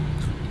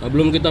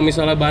 belum kita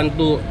misalnya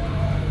bantu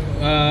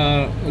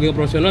liga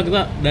profesional,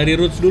 kita dari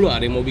roots dulu.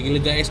 Ada yang mau bikin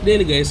liga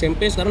SD, liga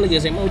SMP, sekarang liga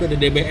SMA udah ada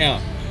DBL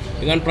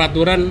dengan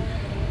peraturan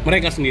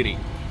mereka sendiri.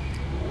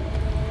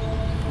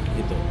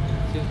 Gitu.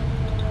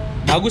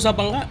 Bagus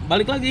apa enggak?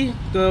 Balik lagi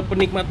ke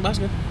penikmat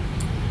basket.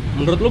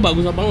 Menurut lu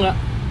bagus apa enggak?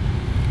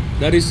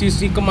 Dari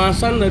sisi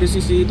kemasan, dari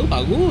sisi itu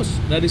bagus.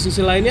 Dari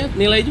sisi lainnya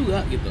nilai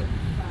juga gitu.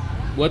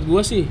 Buat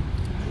gua sih,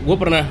 gua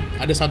pernah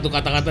ada satu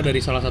kata-kata dari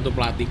salah satu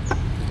pelatih.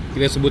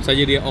 Kita sebut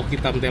saja dia Oki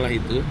Tamtela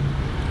itu.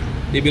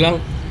 Dia bilang,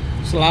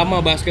 selama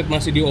basket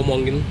masih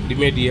diomongin di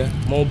media,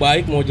 mau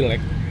baik mau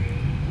jelek,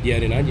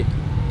 biarin aja.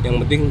 Yang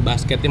penting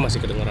basketnya masih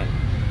kedengeran.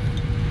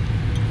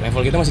 Level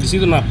kita masih di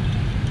situ, Nap.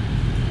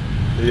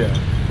 Iya.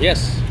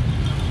 Yes.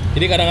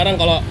 Jadi kadang-kadang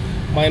kalau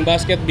main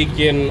basket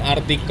bikin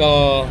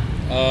artikel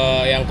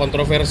yang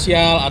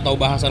kontroversial atau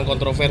bahasan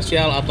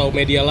kontroversial atau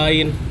media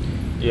lain,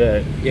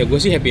 Iya. ya gue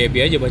sih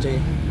happy aja bacanya.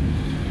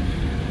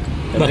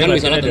 Bahkan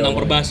misalnya tentang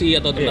Perbasi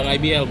atau tentang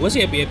IBL, gue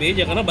sih happy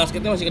aja karena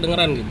basketnya masih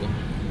kedengeran gitu.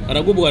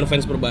 Karena gue bukan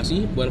fans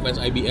Perbasi, bukan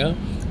fans IBL,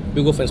 tapi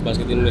gue fans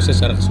basket Indonesia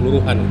secara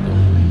keseluruhan gitu.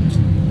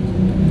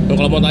 Dan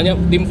kalau mau tanya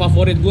tim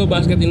favorit gue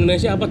basket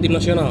Indonesia apa? Tim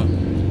nasional.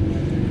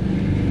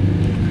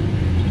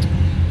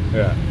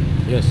 Ya.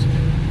 Yes.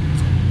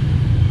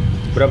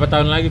 Berapa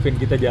tahun lagi Vin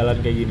kita jalan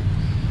kayak gini?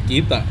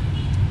 Kita.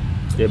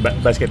 Ya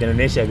basket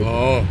Indonesia gitu.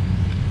 Oh.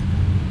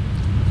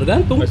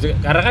 Tergantung. Maksudnya,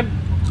 karena kan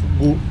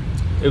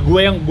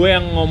gue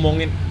yang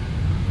ngomongin.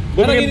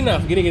 Karena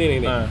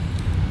gini.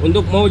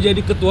 Untuk mau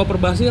jadi ketua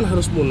Perbasi kan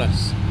harus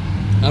munas,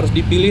 harus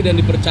dipilih dan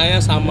dipercaya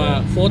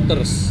sama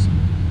voters,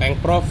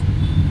 Pengprov,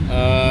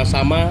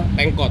 sama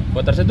Pengkot.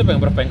 Voters itu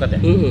Pengkot ya?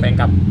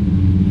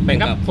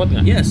 Pengkap vote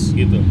nggak? Yes,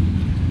 gitu.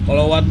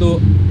 Kalau waktu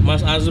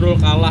Mas Azrul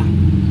kalah,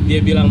 dia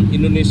bilang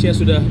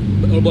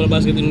bola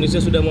basket Indonesia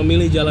sudah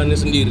memilih jalannya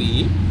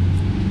sendiri.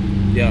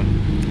 Ya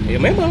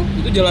memang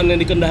itu jalan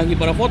yang dikehendaki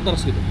para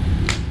voters gitu.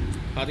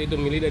 Saat itu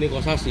milih Dani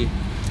Kosasi.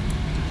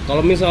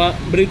 Kalau misalnya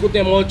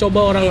berikutnya mau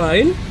coba orang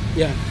lain,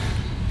 ya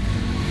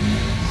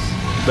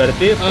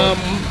berarti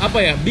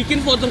bikin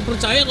voters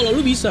percaya kalau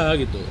lu bisa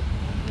gitu.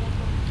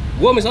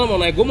 Gua misalnya mau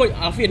naik,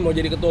 Alvin mau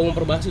jadi ketua umum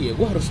Perbasi, ya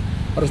gua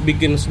harus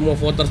bikin semua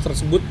voters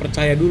tersebut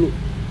percaya dulu.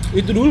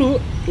 Itu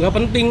dulu, nggak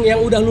penting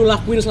yang udah lu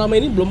lakuin selama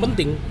ini belum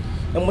penting.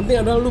 Yang penting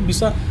adalah lu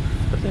bisa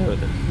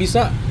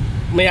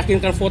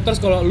meyakinkan voters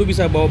kalau lu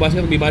bisa bawa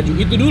basket lebih maju.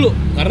 Itu dulu,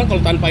 karena kalau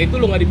tanpa itu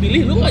lu nggak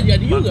dipilih, lu nggak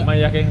jadi juga.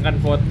 Meyakinkan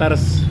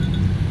voters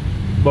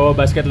bahwa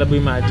basket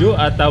lebih maju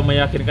atau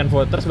meyakinkan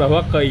voters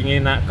bahwa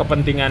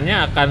kepentingannya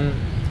akan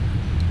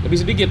lebih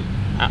sedikit.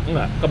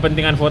 Enggak,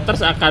 kepentingan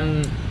voters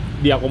akan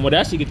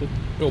diakomodasi gitu.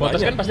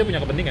 Voters banyak. kan pasti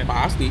punya kepentingan.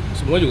 Pasti,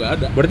 semua juga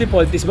ada. Berarti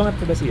politis banget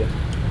Perbasi ya?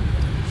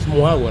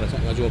 Semua gua rasa,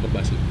 nggak cuma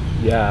Perbasi.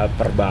 Ya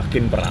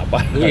perbakin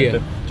apa iya. Gitu.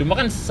 Cuma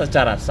kan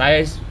secara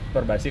size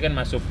Perbasi kan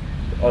masuk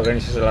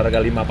organisasi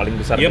olahraga 5 paling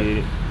besar di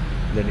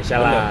Indonesia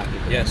lah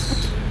gitu. Yes.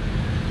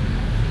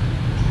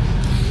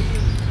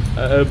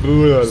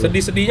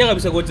 Sedih-sedihnya nggak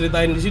bisa gue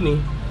ceritain di sini.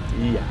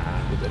 Iya,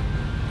 betul.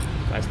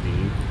 Pasti.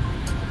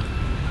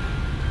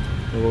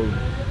 Oh,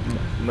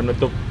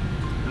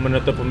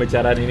 menutup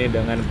pembicaraan ini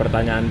dengan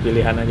pertanyaan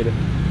pilihan aja deh.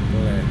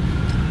 Boleh.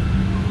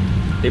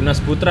 Timnas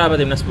putra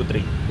apa timnas putri?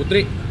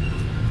 Putri.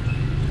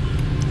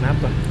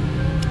 Kenapa?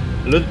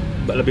 Lu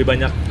lebih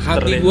banyak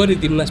Hati gue di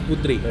timnas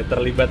putri.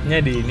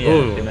 terlibatnya di ini ya,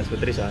 timnas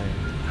putri soalnya.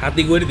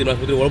 Hati gue di timnas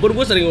putri. Walaupun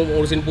gue sering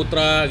ngurusin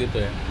putra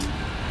gitu ya.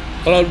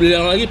 Kalau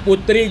bilang lagi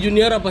putri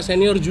junior apa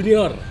senior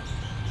junior?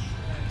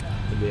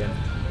 Lebih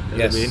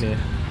Yes. lebih ini ya.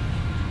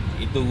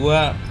 Itu gue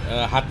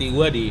hati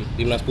gue di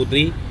timnas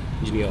putri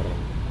junior.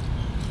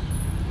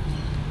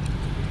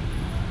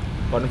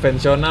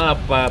 Konvensional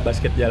apa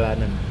basket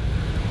jalanan?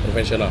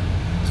 Profesional.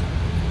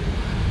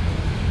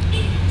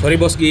 Sorry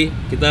Boski,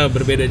 kita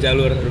berbeda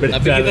jalur,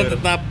 tapi kita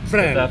tetap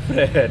friend. Tetap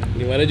friend.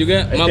 Gimana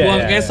juga, Iya,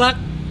 Mabuang iya. Kesak,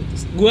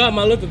 gua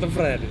sama lu tetap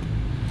friend.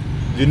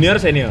 Junior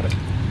senior.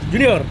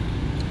 Junior,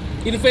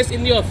 invest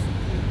in youth.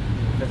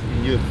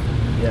 Youth.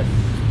 Yes.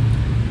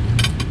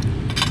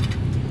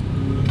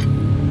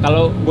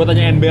 Kalau gua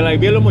tanya NBL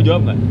IBL lu mau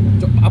jawab nggak?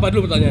 Apa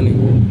dulu pertanyaan nih?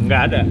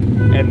 Nggak ada.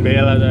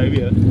 NBL atau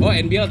IBL? Oh,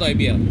 NBL atau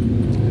IBL?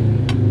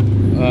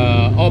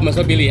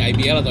 Maksudnya pilih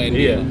IBL atau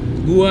NBL? Iya.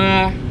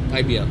 Gua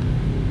IBL.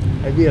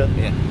 IBL.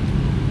 Iya.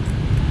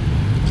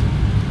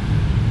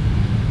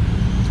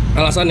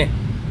 Alasannya?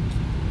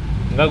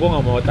 Enggak, gua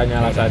nggak mau tanya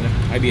alasannya.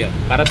 IBL.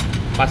 Karena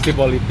pasti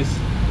politis.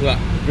 Enggak.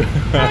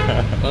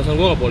 Alasan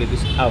gua nggak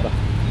politis. Apa?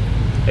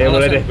 Ya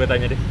boleh Alasan. deh, gua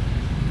tanya deh.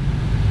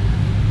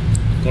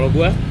 Kalau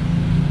gua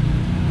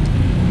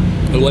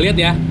lihat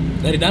ya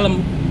dari dalam,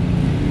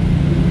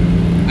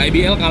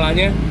 IBL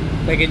kalahnya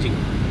packaging.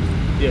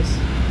 Yes.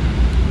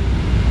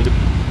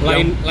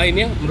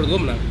 Lainnya menurut gua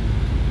menang.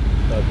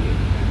 Oke.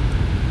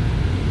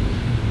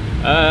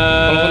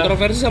 Kalau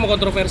kontroversi sama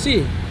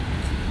kontroversi,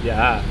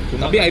 Ya,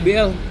 cuma tapi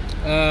IBL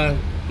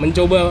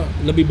mencoba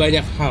lebih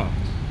banyak hal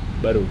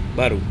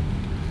baru.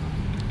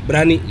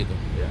 berani gitu.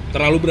 Ya.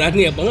 Terlalu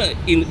berani apa enggak?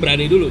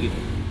 Berani dulu gitu.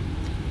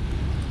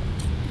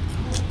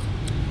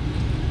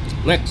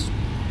 Next.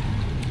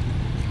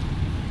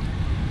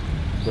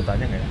 Gue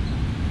tanya nggak ya?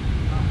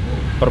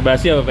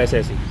 Perbasi apa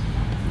PSSI?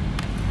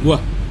 Gua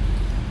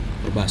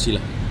Perbasi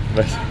lah.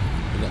 Perbasi.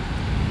 Udah.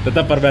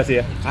 Tetap Perbasi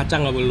ya?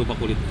 Kacang nggak boleh lupa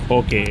kulit.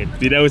 Oke,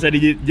 tidak usah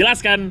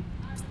dijelaskan.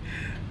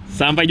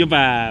 Sampai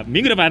jumpa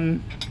minggu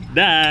depan.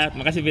 Dah,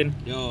 makasih Vin.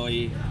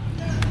 Yoi.